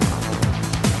show.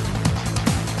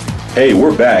 Hey,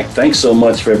 we're back. Thanks so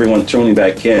much for everyone tuning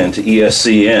back in to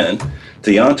ESCN,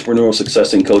 the Entrepreneurial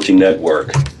Success and Coaching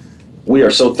Network. We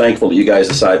are so thankful that you guys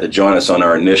decided to join us on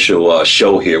our initial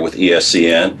show here with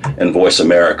ESCN and Voice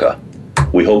America.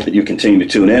 We hope that you continue to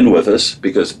tune in with us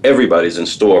because everybody's in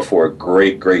store for a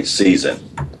great, great season.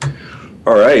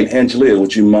 All right, Angelia,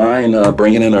 would you mind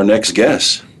bringing in our next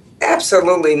guest?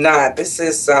 Absolutely not. This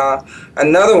is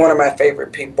another one of my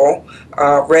favorite people.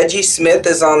 Reggie Smith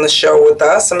is on the show with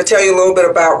us. I'm going to tell you a little bit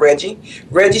about Reggie.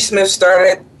 Reggie Smith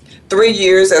started 3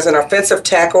 years as an offensive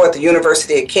tackle at the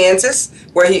University of Kansas,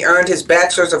 where he earned his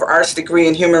Bachelor's of Arts degree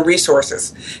in Human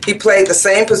Resources. He played the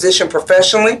same position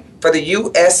professionally for the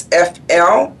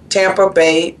USFL Tampa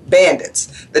Bay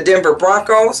Bandits, the Denver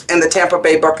Broncos, and the Tampa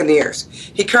Bay Buccaneers.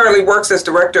 He currently works as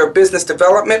Director of Business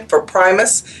Development for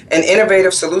Primus, an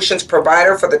innovative solutions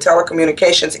provider for the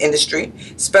telecommunications industry,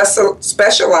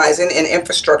 specializing in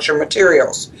infrastructure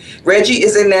materials. Reggie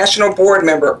is a national board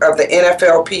member of the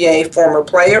NFLPA Former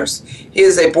Players. He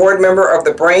is a board member of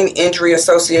the Brain Injury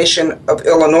Association of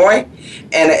Illinois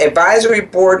and an advisory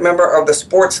board member of the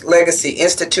Sports Legacy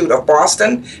Institute of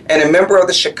Boston and a member of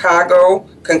the Chicago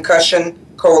Concussion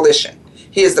Coalition.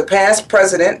 He is the past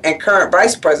president and current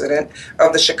vice president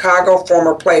of the Chicago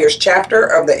Former Players chapter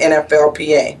of the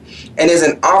NFLPA and is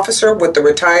an officer with the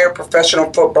Retired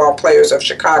Professional Football Players of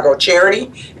Chicago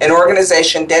charity, an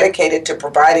organization dedicated to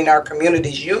providing our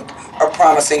community's youth a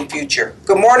promising future.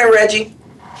 Good morning, Reggie.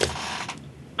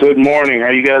 Good morning. How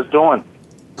you guys doing?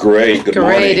 Great. Good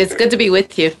morning. Great. It's good to be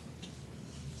with you.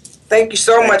 Thank you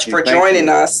so much for joining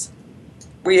us.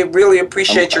 We really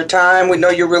appreciate your time. We know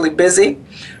you're really busy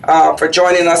for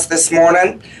joining us this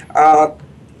morning.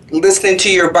 Listening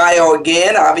to your bio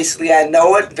again, obviously I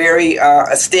know it, very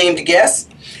esteemed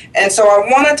guest. And so I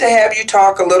wanted to have you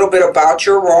talk a little bit about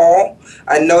your role.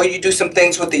 I know you do some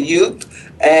things with the youth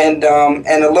and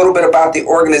a little bit about the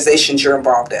organizations you're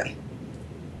involved in.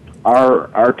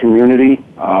 Our community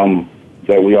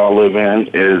that we all live in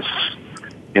is,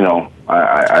 you know,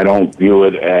 I don't view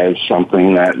it as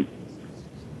something that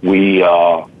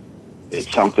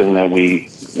it's something that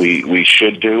we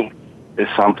should do.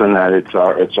 It's something that it's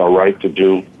our right to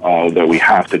do, that we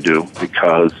have to do,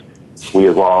 because we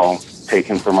have all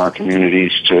taken from our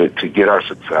communities to get our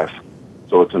success.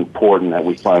 So it's important that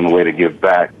we find a way to give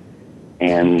back.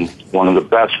 And one of the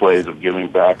best ways of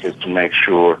giving back is to make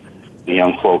sure the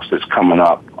young folks that's coming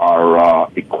up are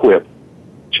equipped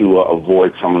to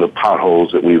avoid some of the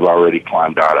potholes that we've already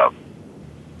climbed out of.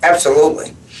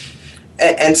 Absolutely.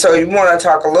 And so you want to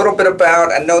talk a little bit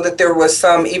about, I know that there was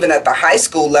some even at the high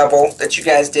school level that you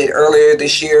guys did earlier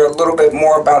this year, a little bit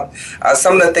more about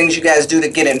some of the things you guys do to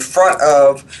get in front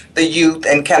of the youth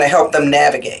and kind of help them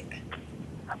navigate.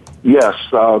 Yes,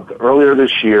 earlier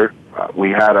this year we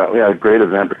had a great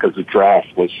event because the draft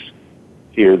was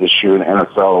here this year in the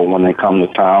NFL. When they come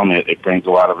to town, it brings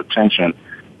a lot of attention,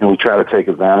 and we try to take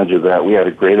advantage of that. We had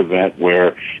a great event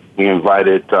where we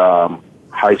invited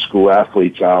high school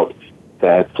athletes out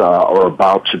that are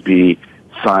about to be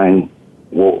signed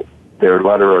their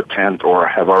letter of intent or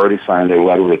have already signed their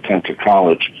letter of intent to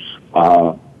college,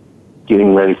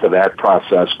 getting ready for that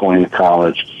process, going to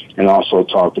college, and also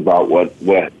talked about what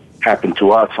happened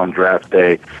to us on draft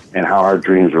day and how our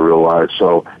dreams were realized.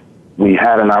 So we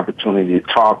had an opportunity to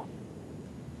talk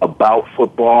about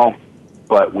football,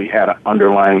 but we had an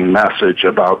underlying message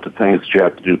about the things that you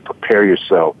have to do to prepare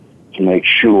yourself to make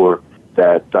sure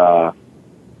that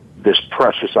this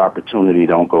precious opportunity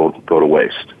don't go to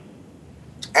waste.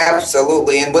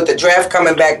 Absolutely. And with the draft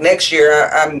coming back next year,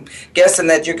 I'm guessing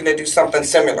that you're going to do something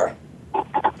similar.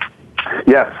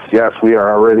 Yes, we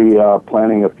are already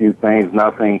planning a few things.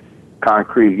 Nothing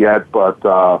concrete yet, but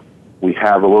we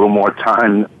have a little more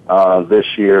time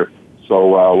this year.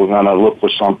 So we're going to look for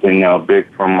something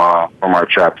big from our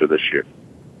chapter this year.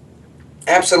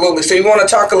 Absolutely. So you want to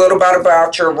talk a little bit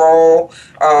about your role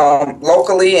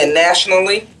locally and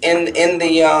nationally in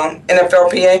the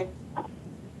NFLPA?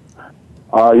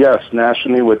 Yes,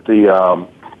 nationally with the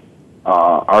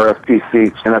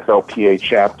RFPC NFLPA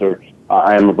chapter,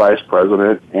 I am a vice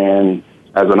president, and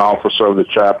as an officer of the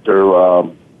chapter,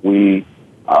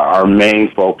 our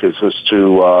main focus is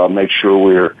to make sure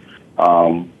we're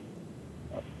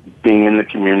being in the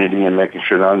community and making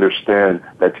sure to understand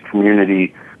that the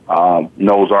community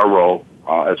knows our role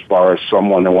as far as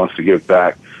someone that wants to give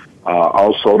back.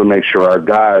 Also to make sure our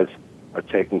guys are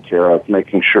taken care of,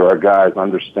 making sure our guys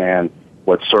understand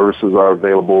what services are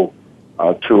available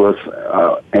to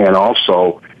us, and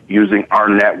also using our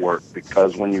network,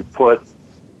 because when you put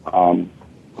a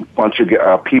bunch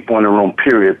of people in a room,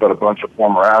 period, but a bunch of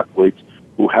former athletes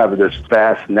who have this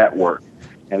vast network,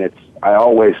 and I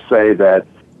always say that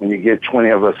when you get 20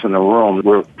 of us in the room,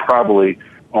 we're probably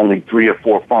only 3 or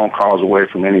 4 phone calls away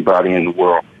from anybody in the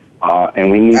world. And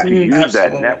we need to use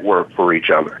that network for each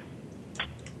other.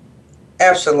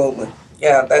 Absolutely.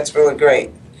 Yeah, that's really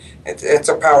great. It's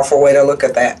a powerful way to look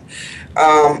at that.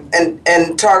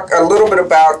 And talk a little bit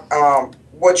about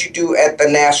what you do at the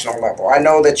national level. I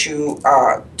know that you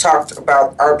talked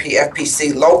about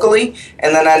RPFPC locally,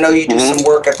 and then I know you do some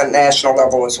work at the national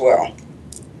level as well.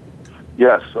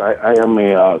 Yes, I am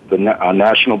a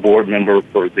national board member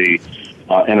for the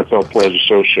NFL Players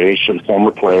Association, former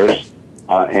players,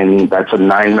 and that's a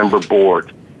 9-member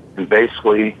board. And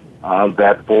basically,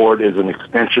 that board is an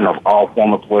extension of all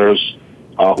former players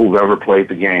who've ever played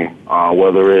the game,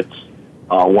 whether it's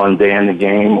one day in the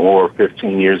game or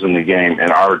 15 years in the game.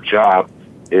 And our job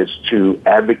is to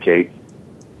advocate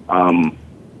from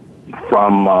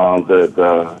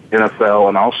the NFL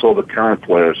and also the current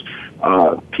players.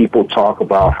 People talk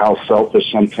about how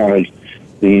selfish sometimes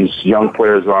these young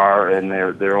players are, and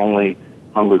they're only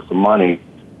hungry for money.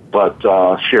 But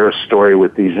share a story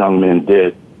with these young men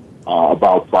did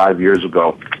about 5 years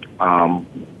ago.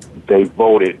 They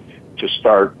voted to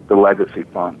start the Legacy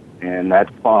Fund, and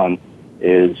that fund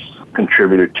is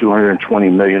contributed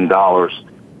 $220 million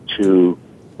to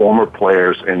former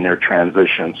players in their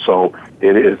transition. So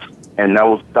it is, and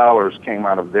those dollars came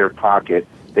out of their pocket.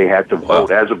 They had to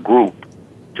vote as a group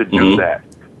to do that.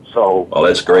 So,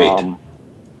 that's great.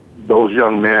 Those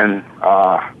young men,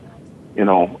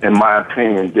 in my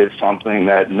opinion, did something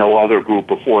that no other group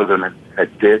before them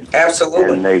had did.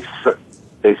 Absolutely. And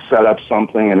they set up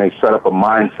something, and they set up a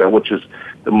mindset, which is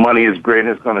the money is great and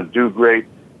it's going to do great,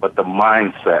 but the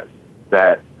mindset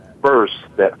that first,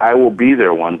 that I will be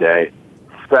there one day,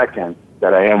 second,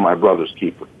 that I am my brother's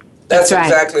keeper. That's right.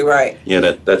 Exactly right.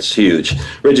 Yeah, that's huge.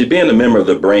 Reggie, being a member of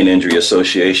the Brain Injury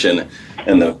Association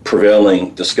and the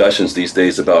prevailing discussions these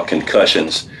days about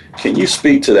concussions, can you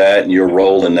speak to that and your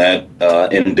role in that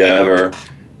endeavor,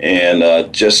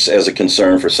 and just as a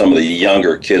concern for some of the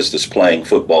younger kids that's playing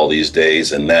football these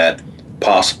days and that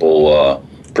possible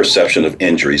perception of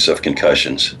injuries, of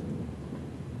concussions?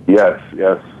 Yes.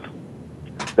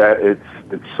 That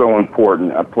it's so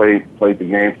important. I played the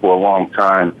game for a long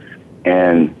time,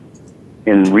 and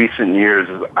in recent years,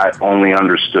 I only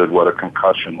understood what a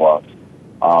concussion was.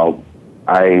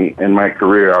 In my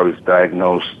career, I was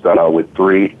diagnosed with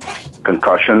 3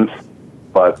 concussions,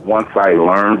 but once I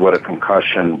learned what a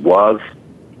concussion was,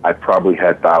 I probably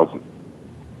had thousands.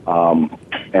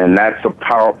 And that's a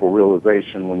powerful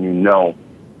realization when you know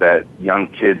that young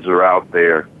kids are out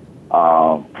there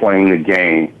playing the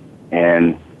game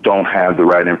and don't have the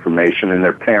right information, and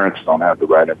their parents don't have the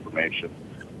right information.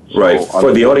 Right.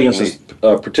 For the audience's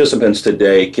participants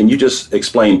today, can you just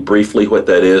explain briefly what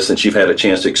that is, since you've had a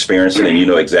chance to experience it and you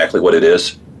know exactly what it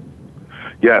is?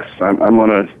 Yes, I'm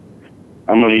gonna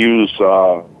use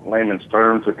layman's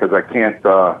terms because I can't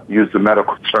use the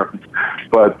medical terms.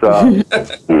 But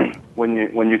when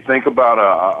you think about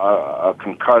a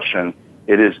concussion,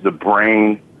 it is the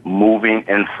brain moving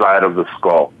inside of the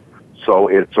skull. So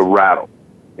it's a rattle.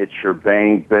 It's your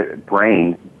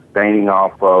brain banging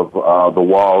off of the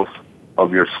walls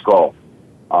of your skull.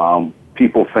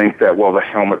 People think that, well, the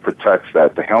helmet protects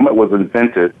that. The helmet was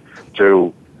invented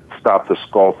to stop the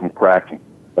skull from cracking,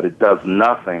 but it does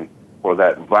nothing for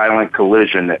that violent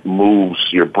collision that moves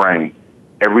your brain.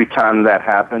 Every time that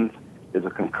happens is a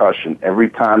concussion. Every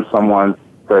time someone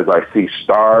says, I see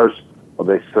stars, or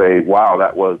they say, wow,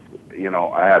 that was,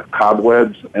 I have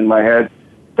cobwebs in my head,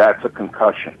 that's a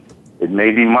concussion. It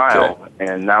may be mild,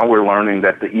 and now we're learning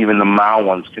that even the mild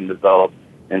ones can develop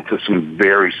into some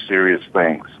very serious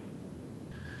things.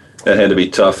 That had to be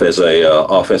tough as a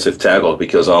offensive tackle,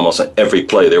 because almost every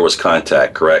play there was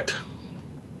contact, correct?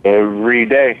 Every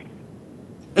day.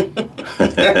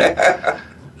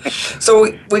 So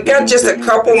we got just a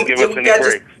couple.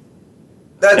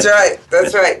 That's right.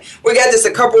 We got just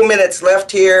a couple minutes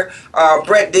left here.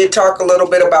 Brett did talk a little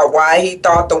bit about why he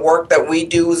thought the work that we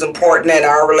do is important in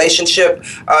our relationship.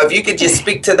 If you could just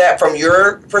speak to that from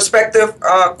your perspective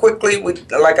quickly.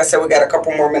 Like I said, we got a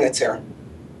couple more minutes here.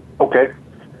 Okay,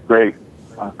 great.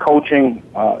 Coaching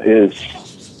is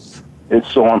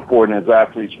so important as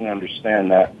athletes. We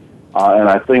understand that, and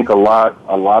I think a lot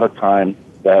of times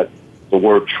that the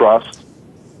word trust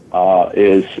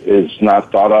is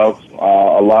not thought of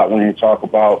a lot when you talk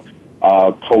about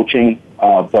coaching,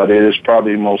 but it is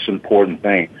probably the most important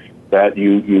thing, that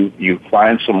you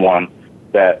find someone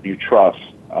that you trust,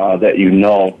 that you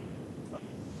know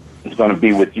is going to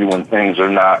be with you when things are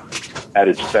not at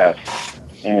its best.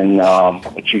 And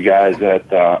what you guys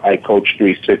at I Coach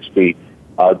 360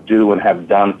 do and have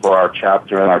done for our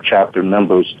chapter and our chapter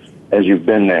members, as you've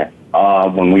been there.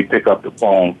 When we pick up the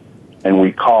phone and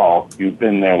we call, you've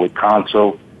been there with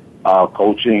consult,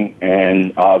 coaching,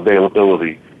 and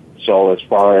availability. So as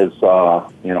far as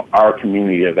our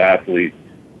community of athletes,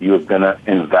 you have been an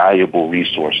invaluable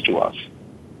resource to us.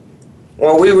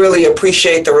 Well, we really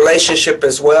appreciate the relationship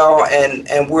as well,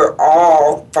 and we're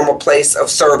all from a place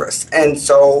of service. And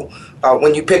so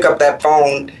when you pick up that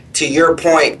phone, to your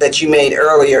point that you made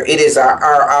earlier, it is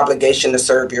our obligation to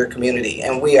serve your community,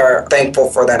 and we are thankful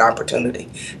for that opportunity,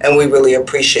 and we really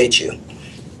appreciate you.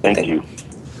 Thank you.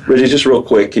 Reggie, just real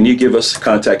quick, can you give us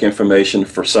contact information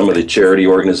for some of the charity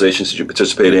organizations that you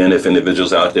participate in if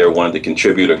individuals out there wanted to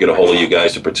contribute or get a hold of you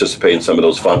guys to participate in some of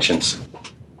those functions?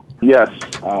 Yes,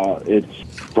 it's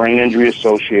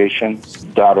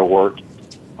braininjuryassociation.org,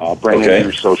 Brain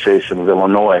Injury Association of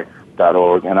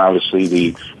Illinois.org, and obviously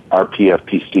the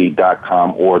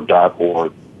rpfpc.com or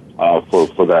 .org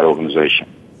for that organization.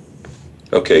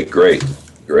 Okay, great.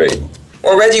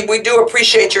 Well, Reggie, we do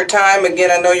appreciate your time. Again,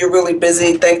 I know you're really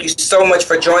busy. Thank you so much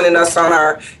for joining us on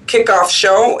our kickoff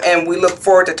show, and we look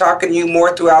forward to talking to you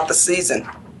more throughout the season.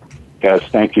 Guys,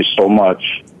 thank you so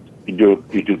much. You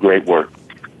do great work.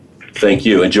 Thank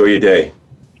you. Enjoy your day.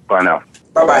 Bye now.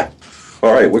 Bye-bye.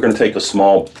 All right, we're going to take a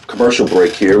small commercial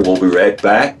break here. We'll be right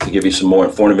back to give you some more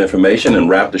informative information and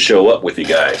wrap the show up with you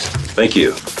guys. Thank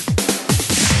you.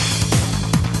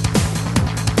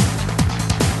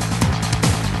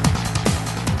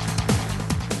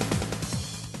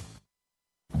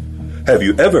 Have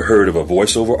you ever heard of a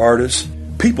voiceover artist?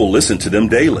 People listen to them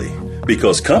daily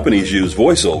because companies use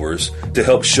voiceovers to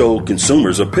help show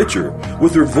consumers a picture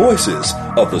with their voices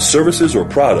of the services or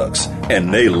products,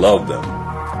 and they love them.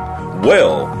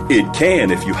 Well, it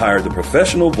can if you hire the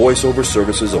professional voiceover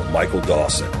services of Michael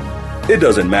Dawson. It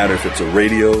doesn't matter if it's a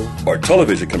radio or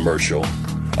television commercial,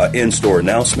 an in-store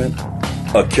announcement,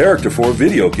 a character for a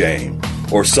video game,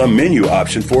 or some menu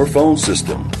option for a phone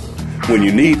system. When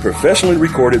you need professionally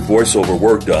recorded voiceover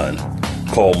work done,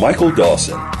 call Michael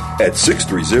Dawson at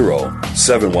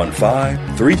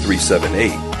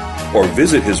 630-715-3378 or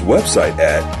visit his website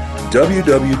at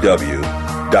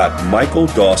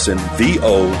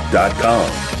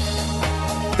www.michaeldawsonvo.com.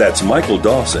 That's Michael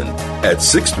Dawson at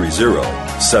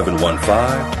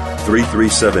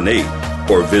 630-715-3378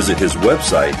 or visit his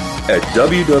website at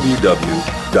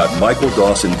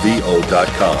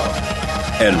www.michaeldawsonvo.com.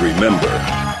 And remember,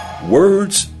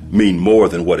 words mean more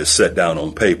than what is set down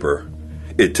on paper.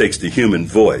 It takes the human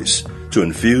voice to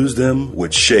infuse them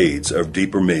with shades of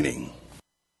deeper meaning.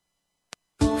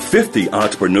 50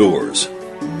 entrepreneurs,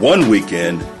 one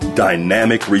weekend,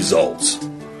 dynamic results.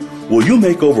 Will you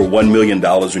make over $1 million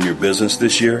in your business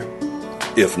this year?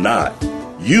 If not,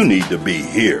 you need to be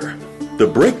here. The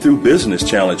Breakthrough Business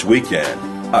Challenge Weekend,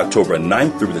 October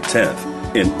 9th through the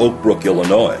 10th in Oak Brook,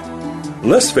 Illinois.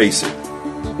 Let's face it,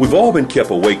 we've all been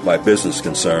kept awake by business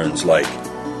concerns like,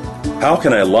 how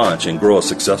can I launch and grow a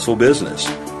successful business?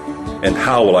 And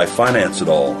how will I finance it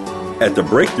all? At the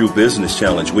Breakthrough Business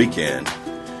Challenge Weekend,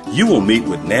 you will meet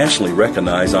with nationally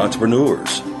recognized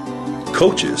entrepreneurs,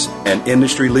 coaches, and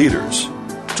industry leaders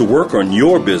to work on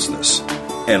your business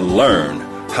and learn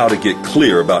how to get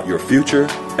clear about your future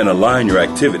and align your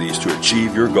activities to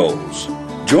achieve your goals.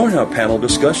 Join our panel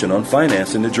discussion on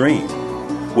financing the dream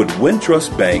with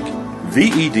Wintrust Bank,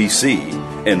 VEDC,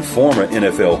 and former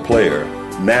NFL player,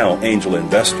 now angel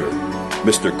investor,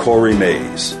 Mr. Corey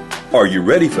Mays. Are you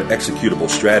ready for executable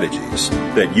strategies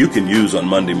that you can use on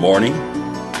Monday morning?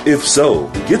 If so,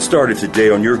 get started today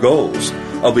on your goals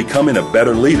of becoming a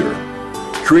better leader,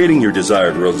 creating your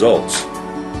desired results,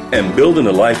 and building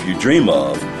the life you dream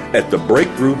of at the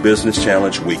Breakthrough Business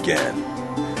Challenge Weekend.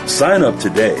 Sign up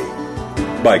today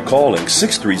by calling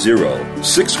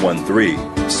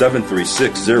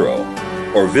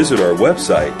 630-613-7360 or visit our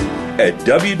website at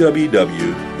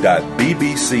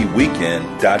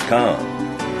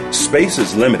www.bbcweekend.com. Space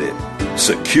is limited.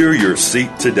 Secure your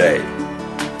seat today.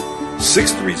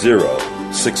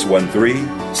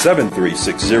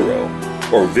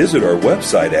 630-613-7360 or visit our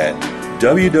website at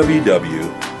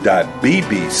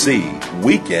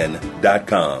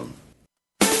www.bbcweekend.com.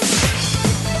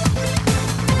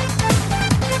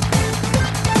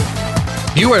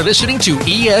 You are listening to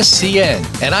ESCN,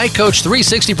 an iCoach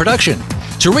 360 production.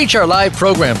 To reach our live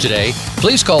program today,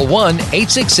 please call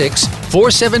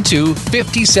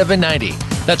 1-866-472-5790.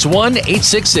 That's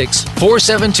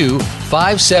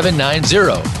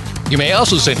 1-866-472-5790. You may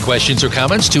also send questions or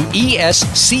comments to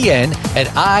ESCN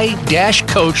at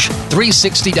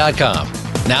i-coach360.com.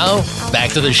 Now,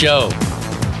 back to the show.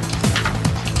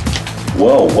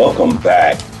 Well, welcome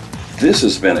back. This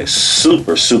has been a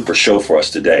super show for us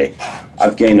today.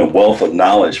 I've gained a wealth of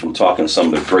knowledge from talking to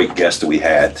some of the great guests that we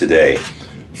had today.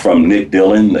 From Nick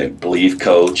Dillon, the Believe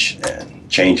coach, and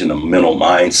changing the mental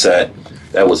mindset.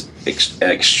 That was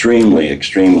extremely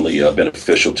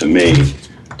beneficial to me.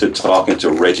 To talking to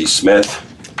Reggie Smith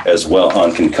as well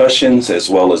on concussions, as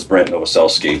well as Brent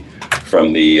Novoselsky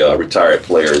from the Retired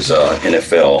Players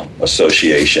NFL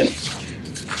Association.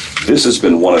 this has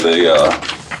been one of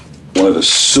the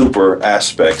super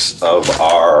aspects of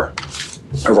our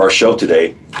show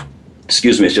today.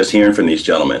 Excuse me, it's just hearing from these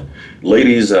gentlemen.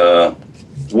 Ladies,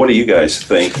 what do you guys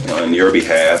think on your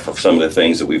behalf of some of the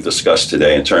things that we've discussed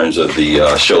today in terms of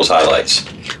the show's highlights?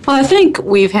 Well, I think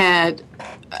we've had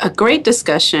a great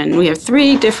discussion. We have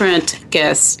 3 different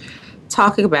guests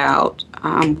talking about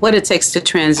what it takes to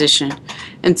transition.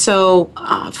 And so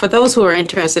for those who are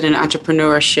interested in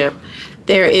entrepreneurship,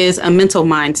 there is a mental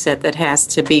mindset that has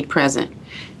to be present.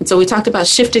 And so we talked about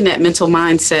shifting that mental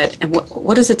mindset and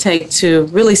what does it take to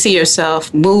really see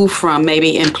yourself move from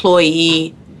maybe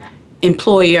employee,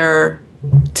 employer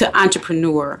to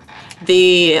entrepreneur.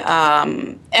 The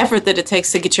effort that it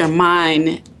takes to get your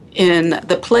mind in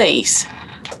the place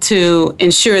to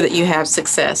ensure that you have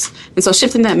success. And so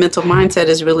shifting that mental mindset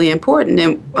is really important.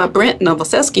 And Brent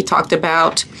Novoselsky talked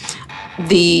about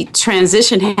the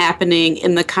transition happening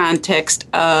in the context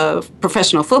of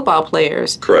professional football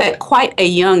players. Correct. At quite a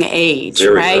young age,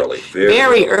 Very right? early.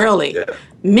 Very early. Yeah.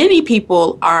 Many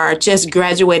people are just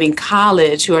graduating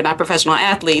college who are not professional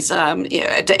athletes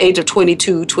at the age of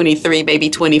 22, 23, maybe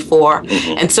 24.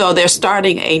 Mm-hmm. And so they're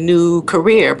starting a new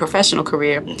career, professional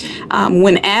career.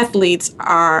 When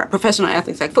professional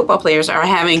athletes like football players are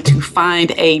having to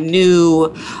find a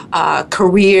new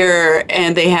career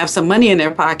and they have some money in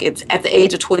their pockets at the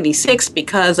age of 26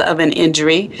 because of an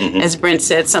injury, mm-hmm. as Brent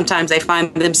said, sometimes they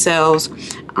find themselves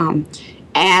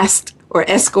asked or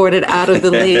escorted out of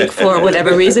the league for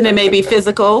whatever reason. It may be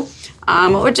physical,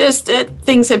 or just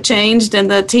things have changed and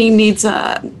the team needs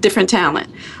different talent.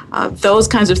 Those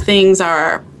kinds of things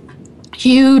are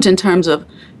huge in terms of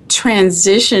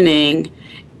transitioning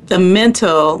the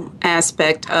mental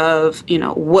aspect of,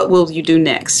 what will you do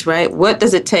next, right? What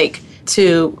does it take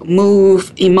to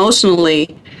move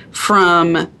emotionally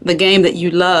from the game that you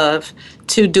love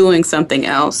to doing something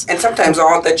else? And sometimes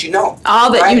all that you know.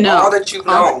 All that right? you know. All that you've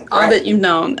known. All that you've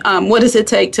known. What does it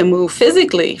take to move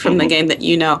physically from the game that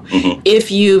you know? Mm-hmm.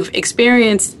 If you've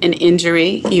experienced an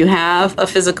injury, you have a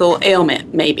physical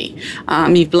ailment, maybe.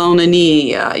 You've blown a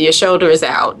knee, your shoulder is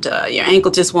out, your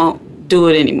ankle just won't do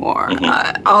it anymore.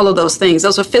 Mm-hmm. All of those things.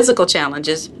 Those are physical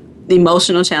challenges, the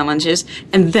emotional challenges.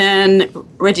 And then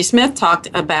Reggie Smith talked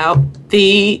about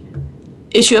the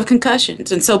issue of concussions.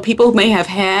 And so people may have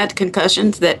had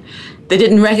concussions that they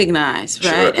didn't recognize, right?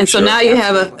 Sure, and so now you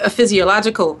have a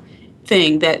physiological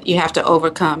thing that you have to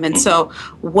overcome. And so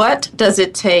what does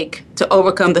it take to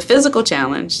overcome the physical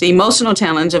challenge, the emotional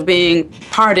challenge of being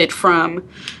parted from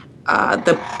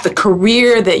the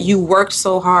career that you worked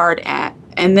so hard at?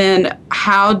 And then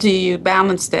how do you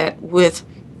balance that with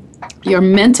your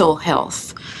mental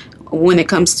health when it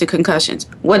comes to concussions?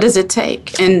 What does it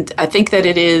take? And I think that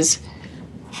it is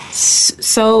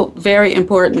so very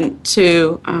important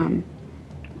to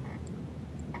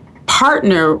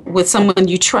partner with someone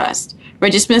you trust.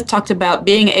 Reggie Smith talked about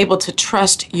being able to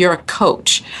trust your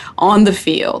coach on the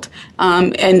field.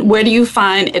 And where do you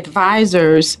find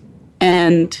advisors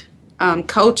and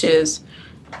coaches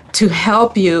to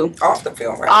help you off the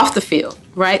field, right? Off the field,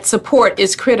 right? Support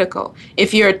is critical.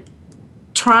 If you're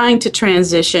trying to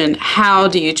transition, how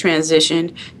do you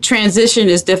transition? Transition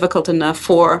is difficult enough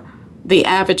for the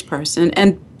average person,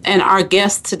 and our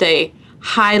guest today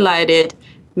highlighted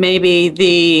maybe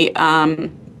the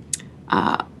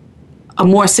a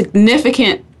more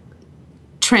significant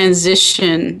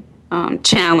transition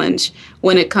challenge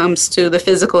when it comes to the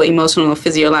physical, emotional,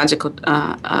 physiological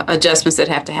adjustments that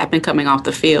have to happen coming off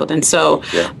the field. And so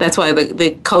that's why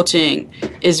the coaching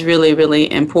is really,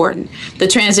 really important. The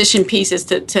transition piece is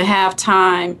to have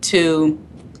time to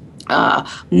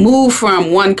move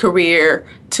from one career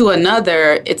to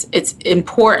another. It's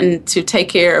important to take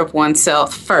care of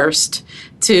oneself first,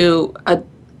 to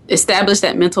establish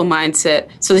that mental mindset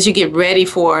so that you get ready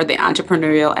for the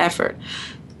entrepreneurial effort.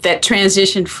 That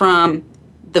transition from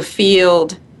the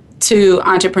field to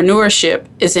entrepreneurship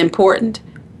is important.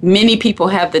 Many people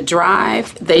have the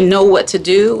drive. They know what to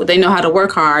do. They know how to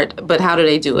work hard, but how do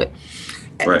they do it?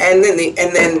 Right. And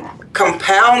then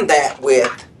compound that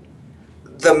with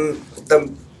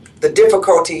the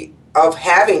difficulty of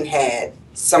having had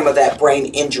some of that brain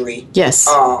injury. Yes.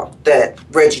 That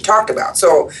Reggie talked about.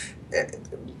 So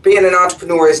being an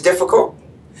entrepreneur is difficult.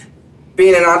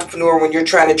 Being an entrepreneur when you're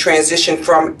trying to transition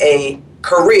from a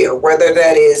career, whether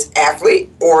that is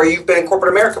athlete or you've been in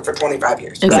corporate America for 25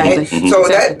 years, exactly. Right? Mm-hmm. So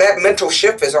that mental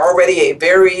shift is already a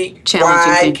very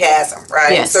wide chasm,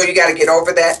 right? Yes. So you got to get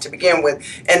over that to begin with.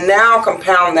 And now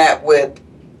compound that with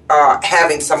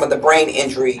having some of the brain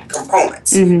injury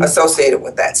components associated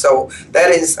with that. So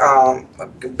that is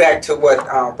back to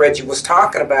what Reggie was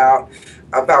talking about.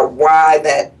 about why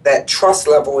that trust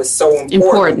level is so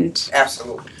important.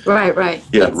 Absolutely. Right.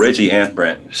 Yeah, Reggie and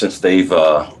Brent, since they've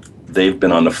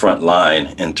been on the front line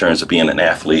in terms of being an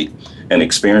athlete and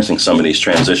experiencing some of these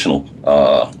transitional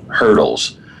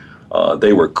hurdles,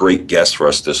 they were great guests for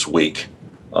us this week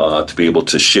to be able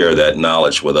to share that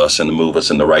knowledge with us and to move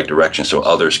us in the right direction so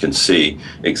others can see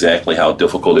exactly how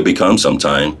difficult it becomes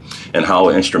sometimes and how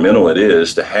instrumental it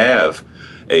is to have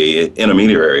a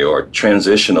intermediary or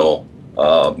transitional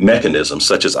mechanism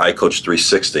such as iCoach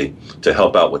 360 to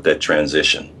help out with that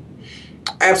transition.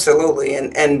 Absolutely.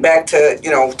 And back to,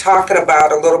 talking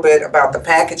about a little bit about the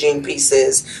packaging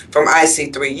pieces from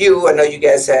IC3U. I know you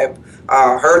guys have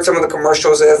heard some of the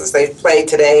commercials as they've played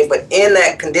today, but in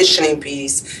that conditioning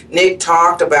piece, Nick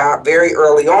talked about very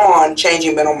early on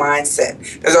changing mental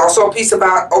mindset. There's also a piece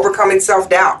about overcoming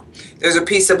self-doubt. There's a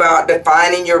piece about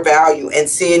defining your value and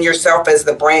seeing yourself as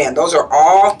the brand. Those are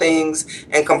all things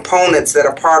and components that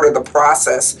are part of the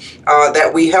process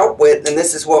that we help with. And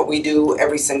this is what we do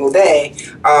every single day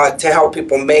to help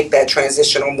people make that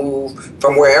transitional move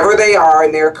from wherever they are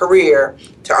in their career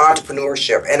to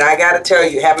entrepreneurship. And I got to tell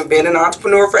you, having been an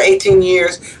entrepreneur for 18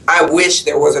 years, I wish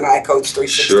there was an iCoach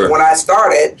 360 Sure. when I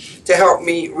started to help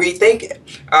me rethink it.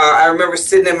 I remember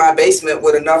sitting in my basement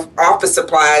with enough office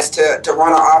supplies to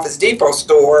run an Office Depot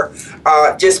store,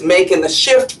 just making the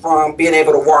shift from being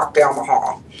able to walk down the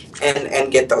hall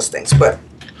and get those things.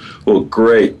 Well,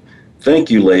 great.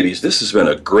 Thank you, ladies. This has been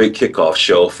a great kickoff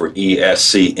show for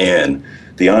ESCN,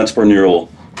 the Entrepreneurial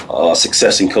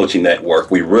Success and Coaching Network.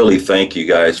 We really thank you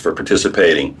guys for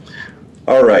participating.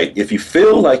 All right, if you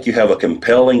feel like you have a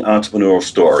compelling entrepreneurial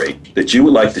story that you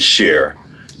would like to share,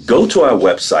 go to our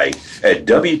website at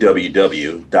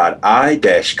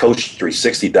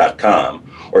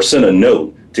www.i-coach360.com or send a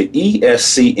note to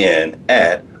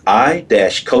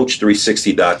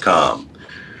escn@i-coach360.com.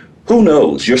 Who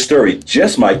knows, your story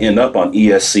just might end up on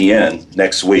ESCN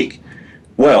next week.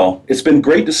 Well, it's been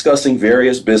great discussing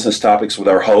various business topics with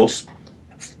our hosts,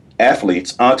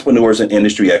 athletes, entrepreneurs, and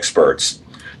industry experts.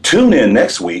 Tune in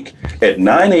next week at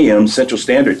 9 a.m. Central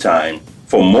Standard Time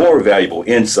for more valuable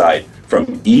insight from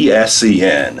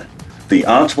ESCN, the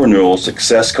Entrepreneurial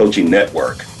Success Coaching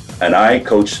Network, an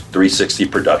iCoach 360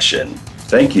 production.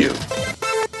 Thank you.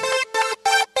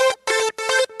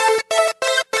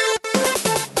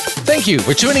 Thank you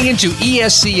for tuning into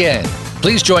ESCN.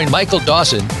 Please join Michael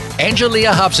Dawson,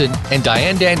 Angelia Hobson, and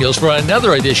Diane Daniels for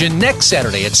another edition next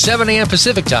Saturday at 7 a.m.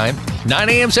 Pacific Time, 9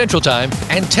 a.m. Central Time,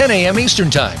 and 10 a.m.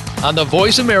 Eastern Time on the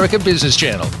Voice America Business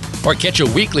Channel. Or catch a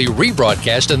weekly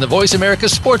rebroadcast on the Voice America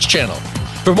Sports Channel.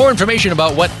 For more information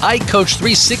about what iCoach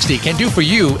 360 can do for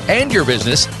you and your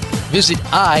business, visit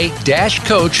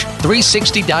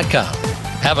i-coach360.com.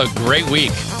 Have a great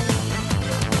week.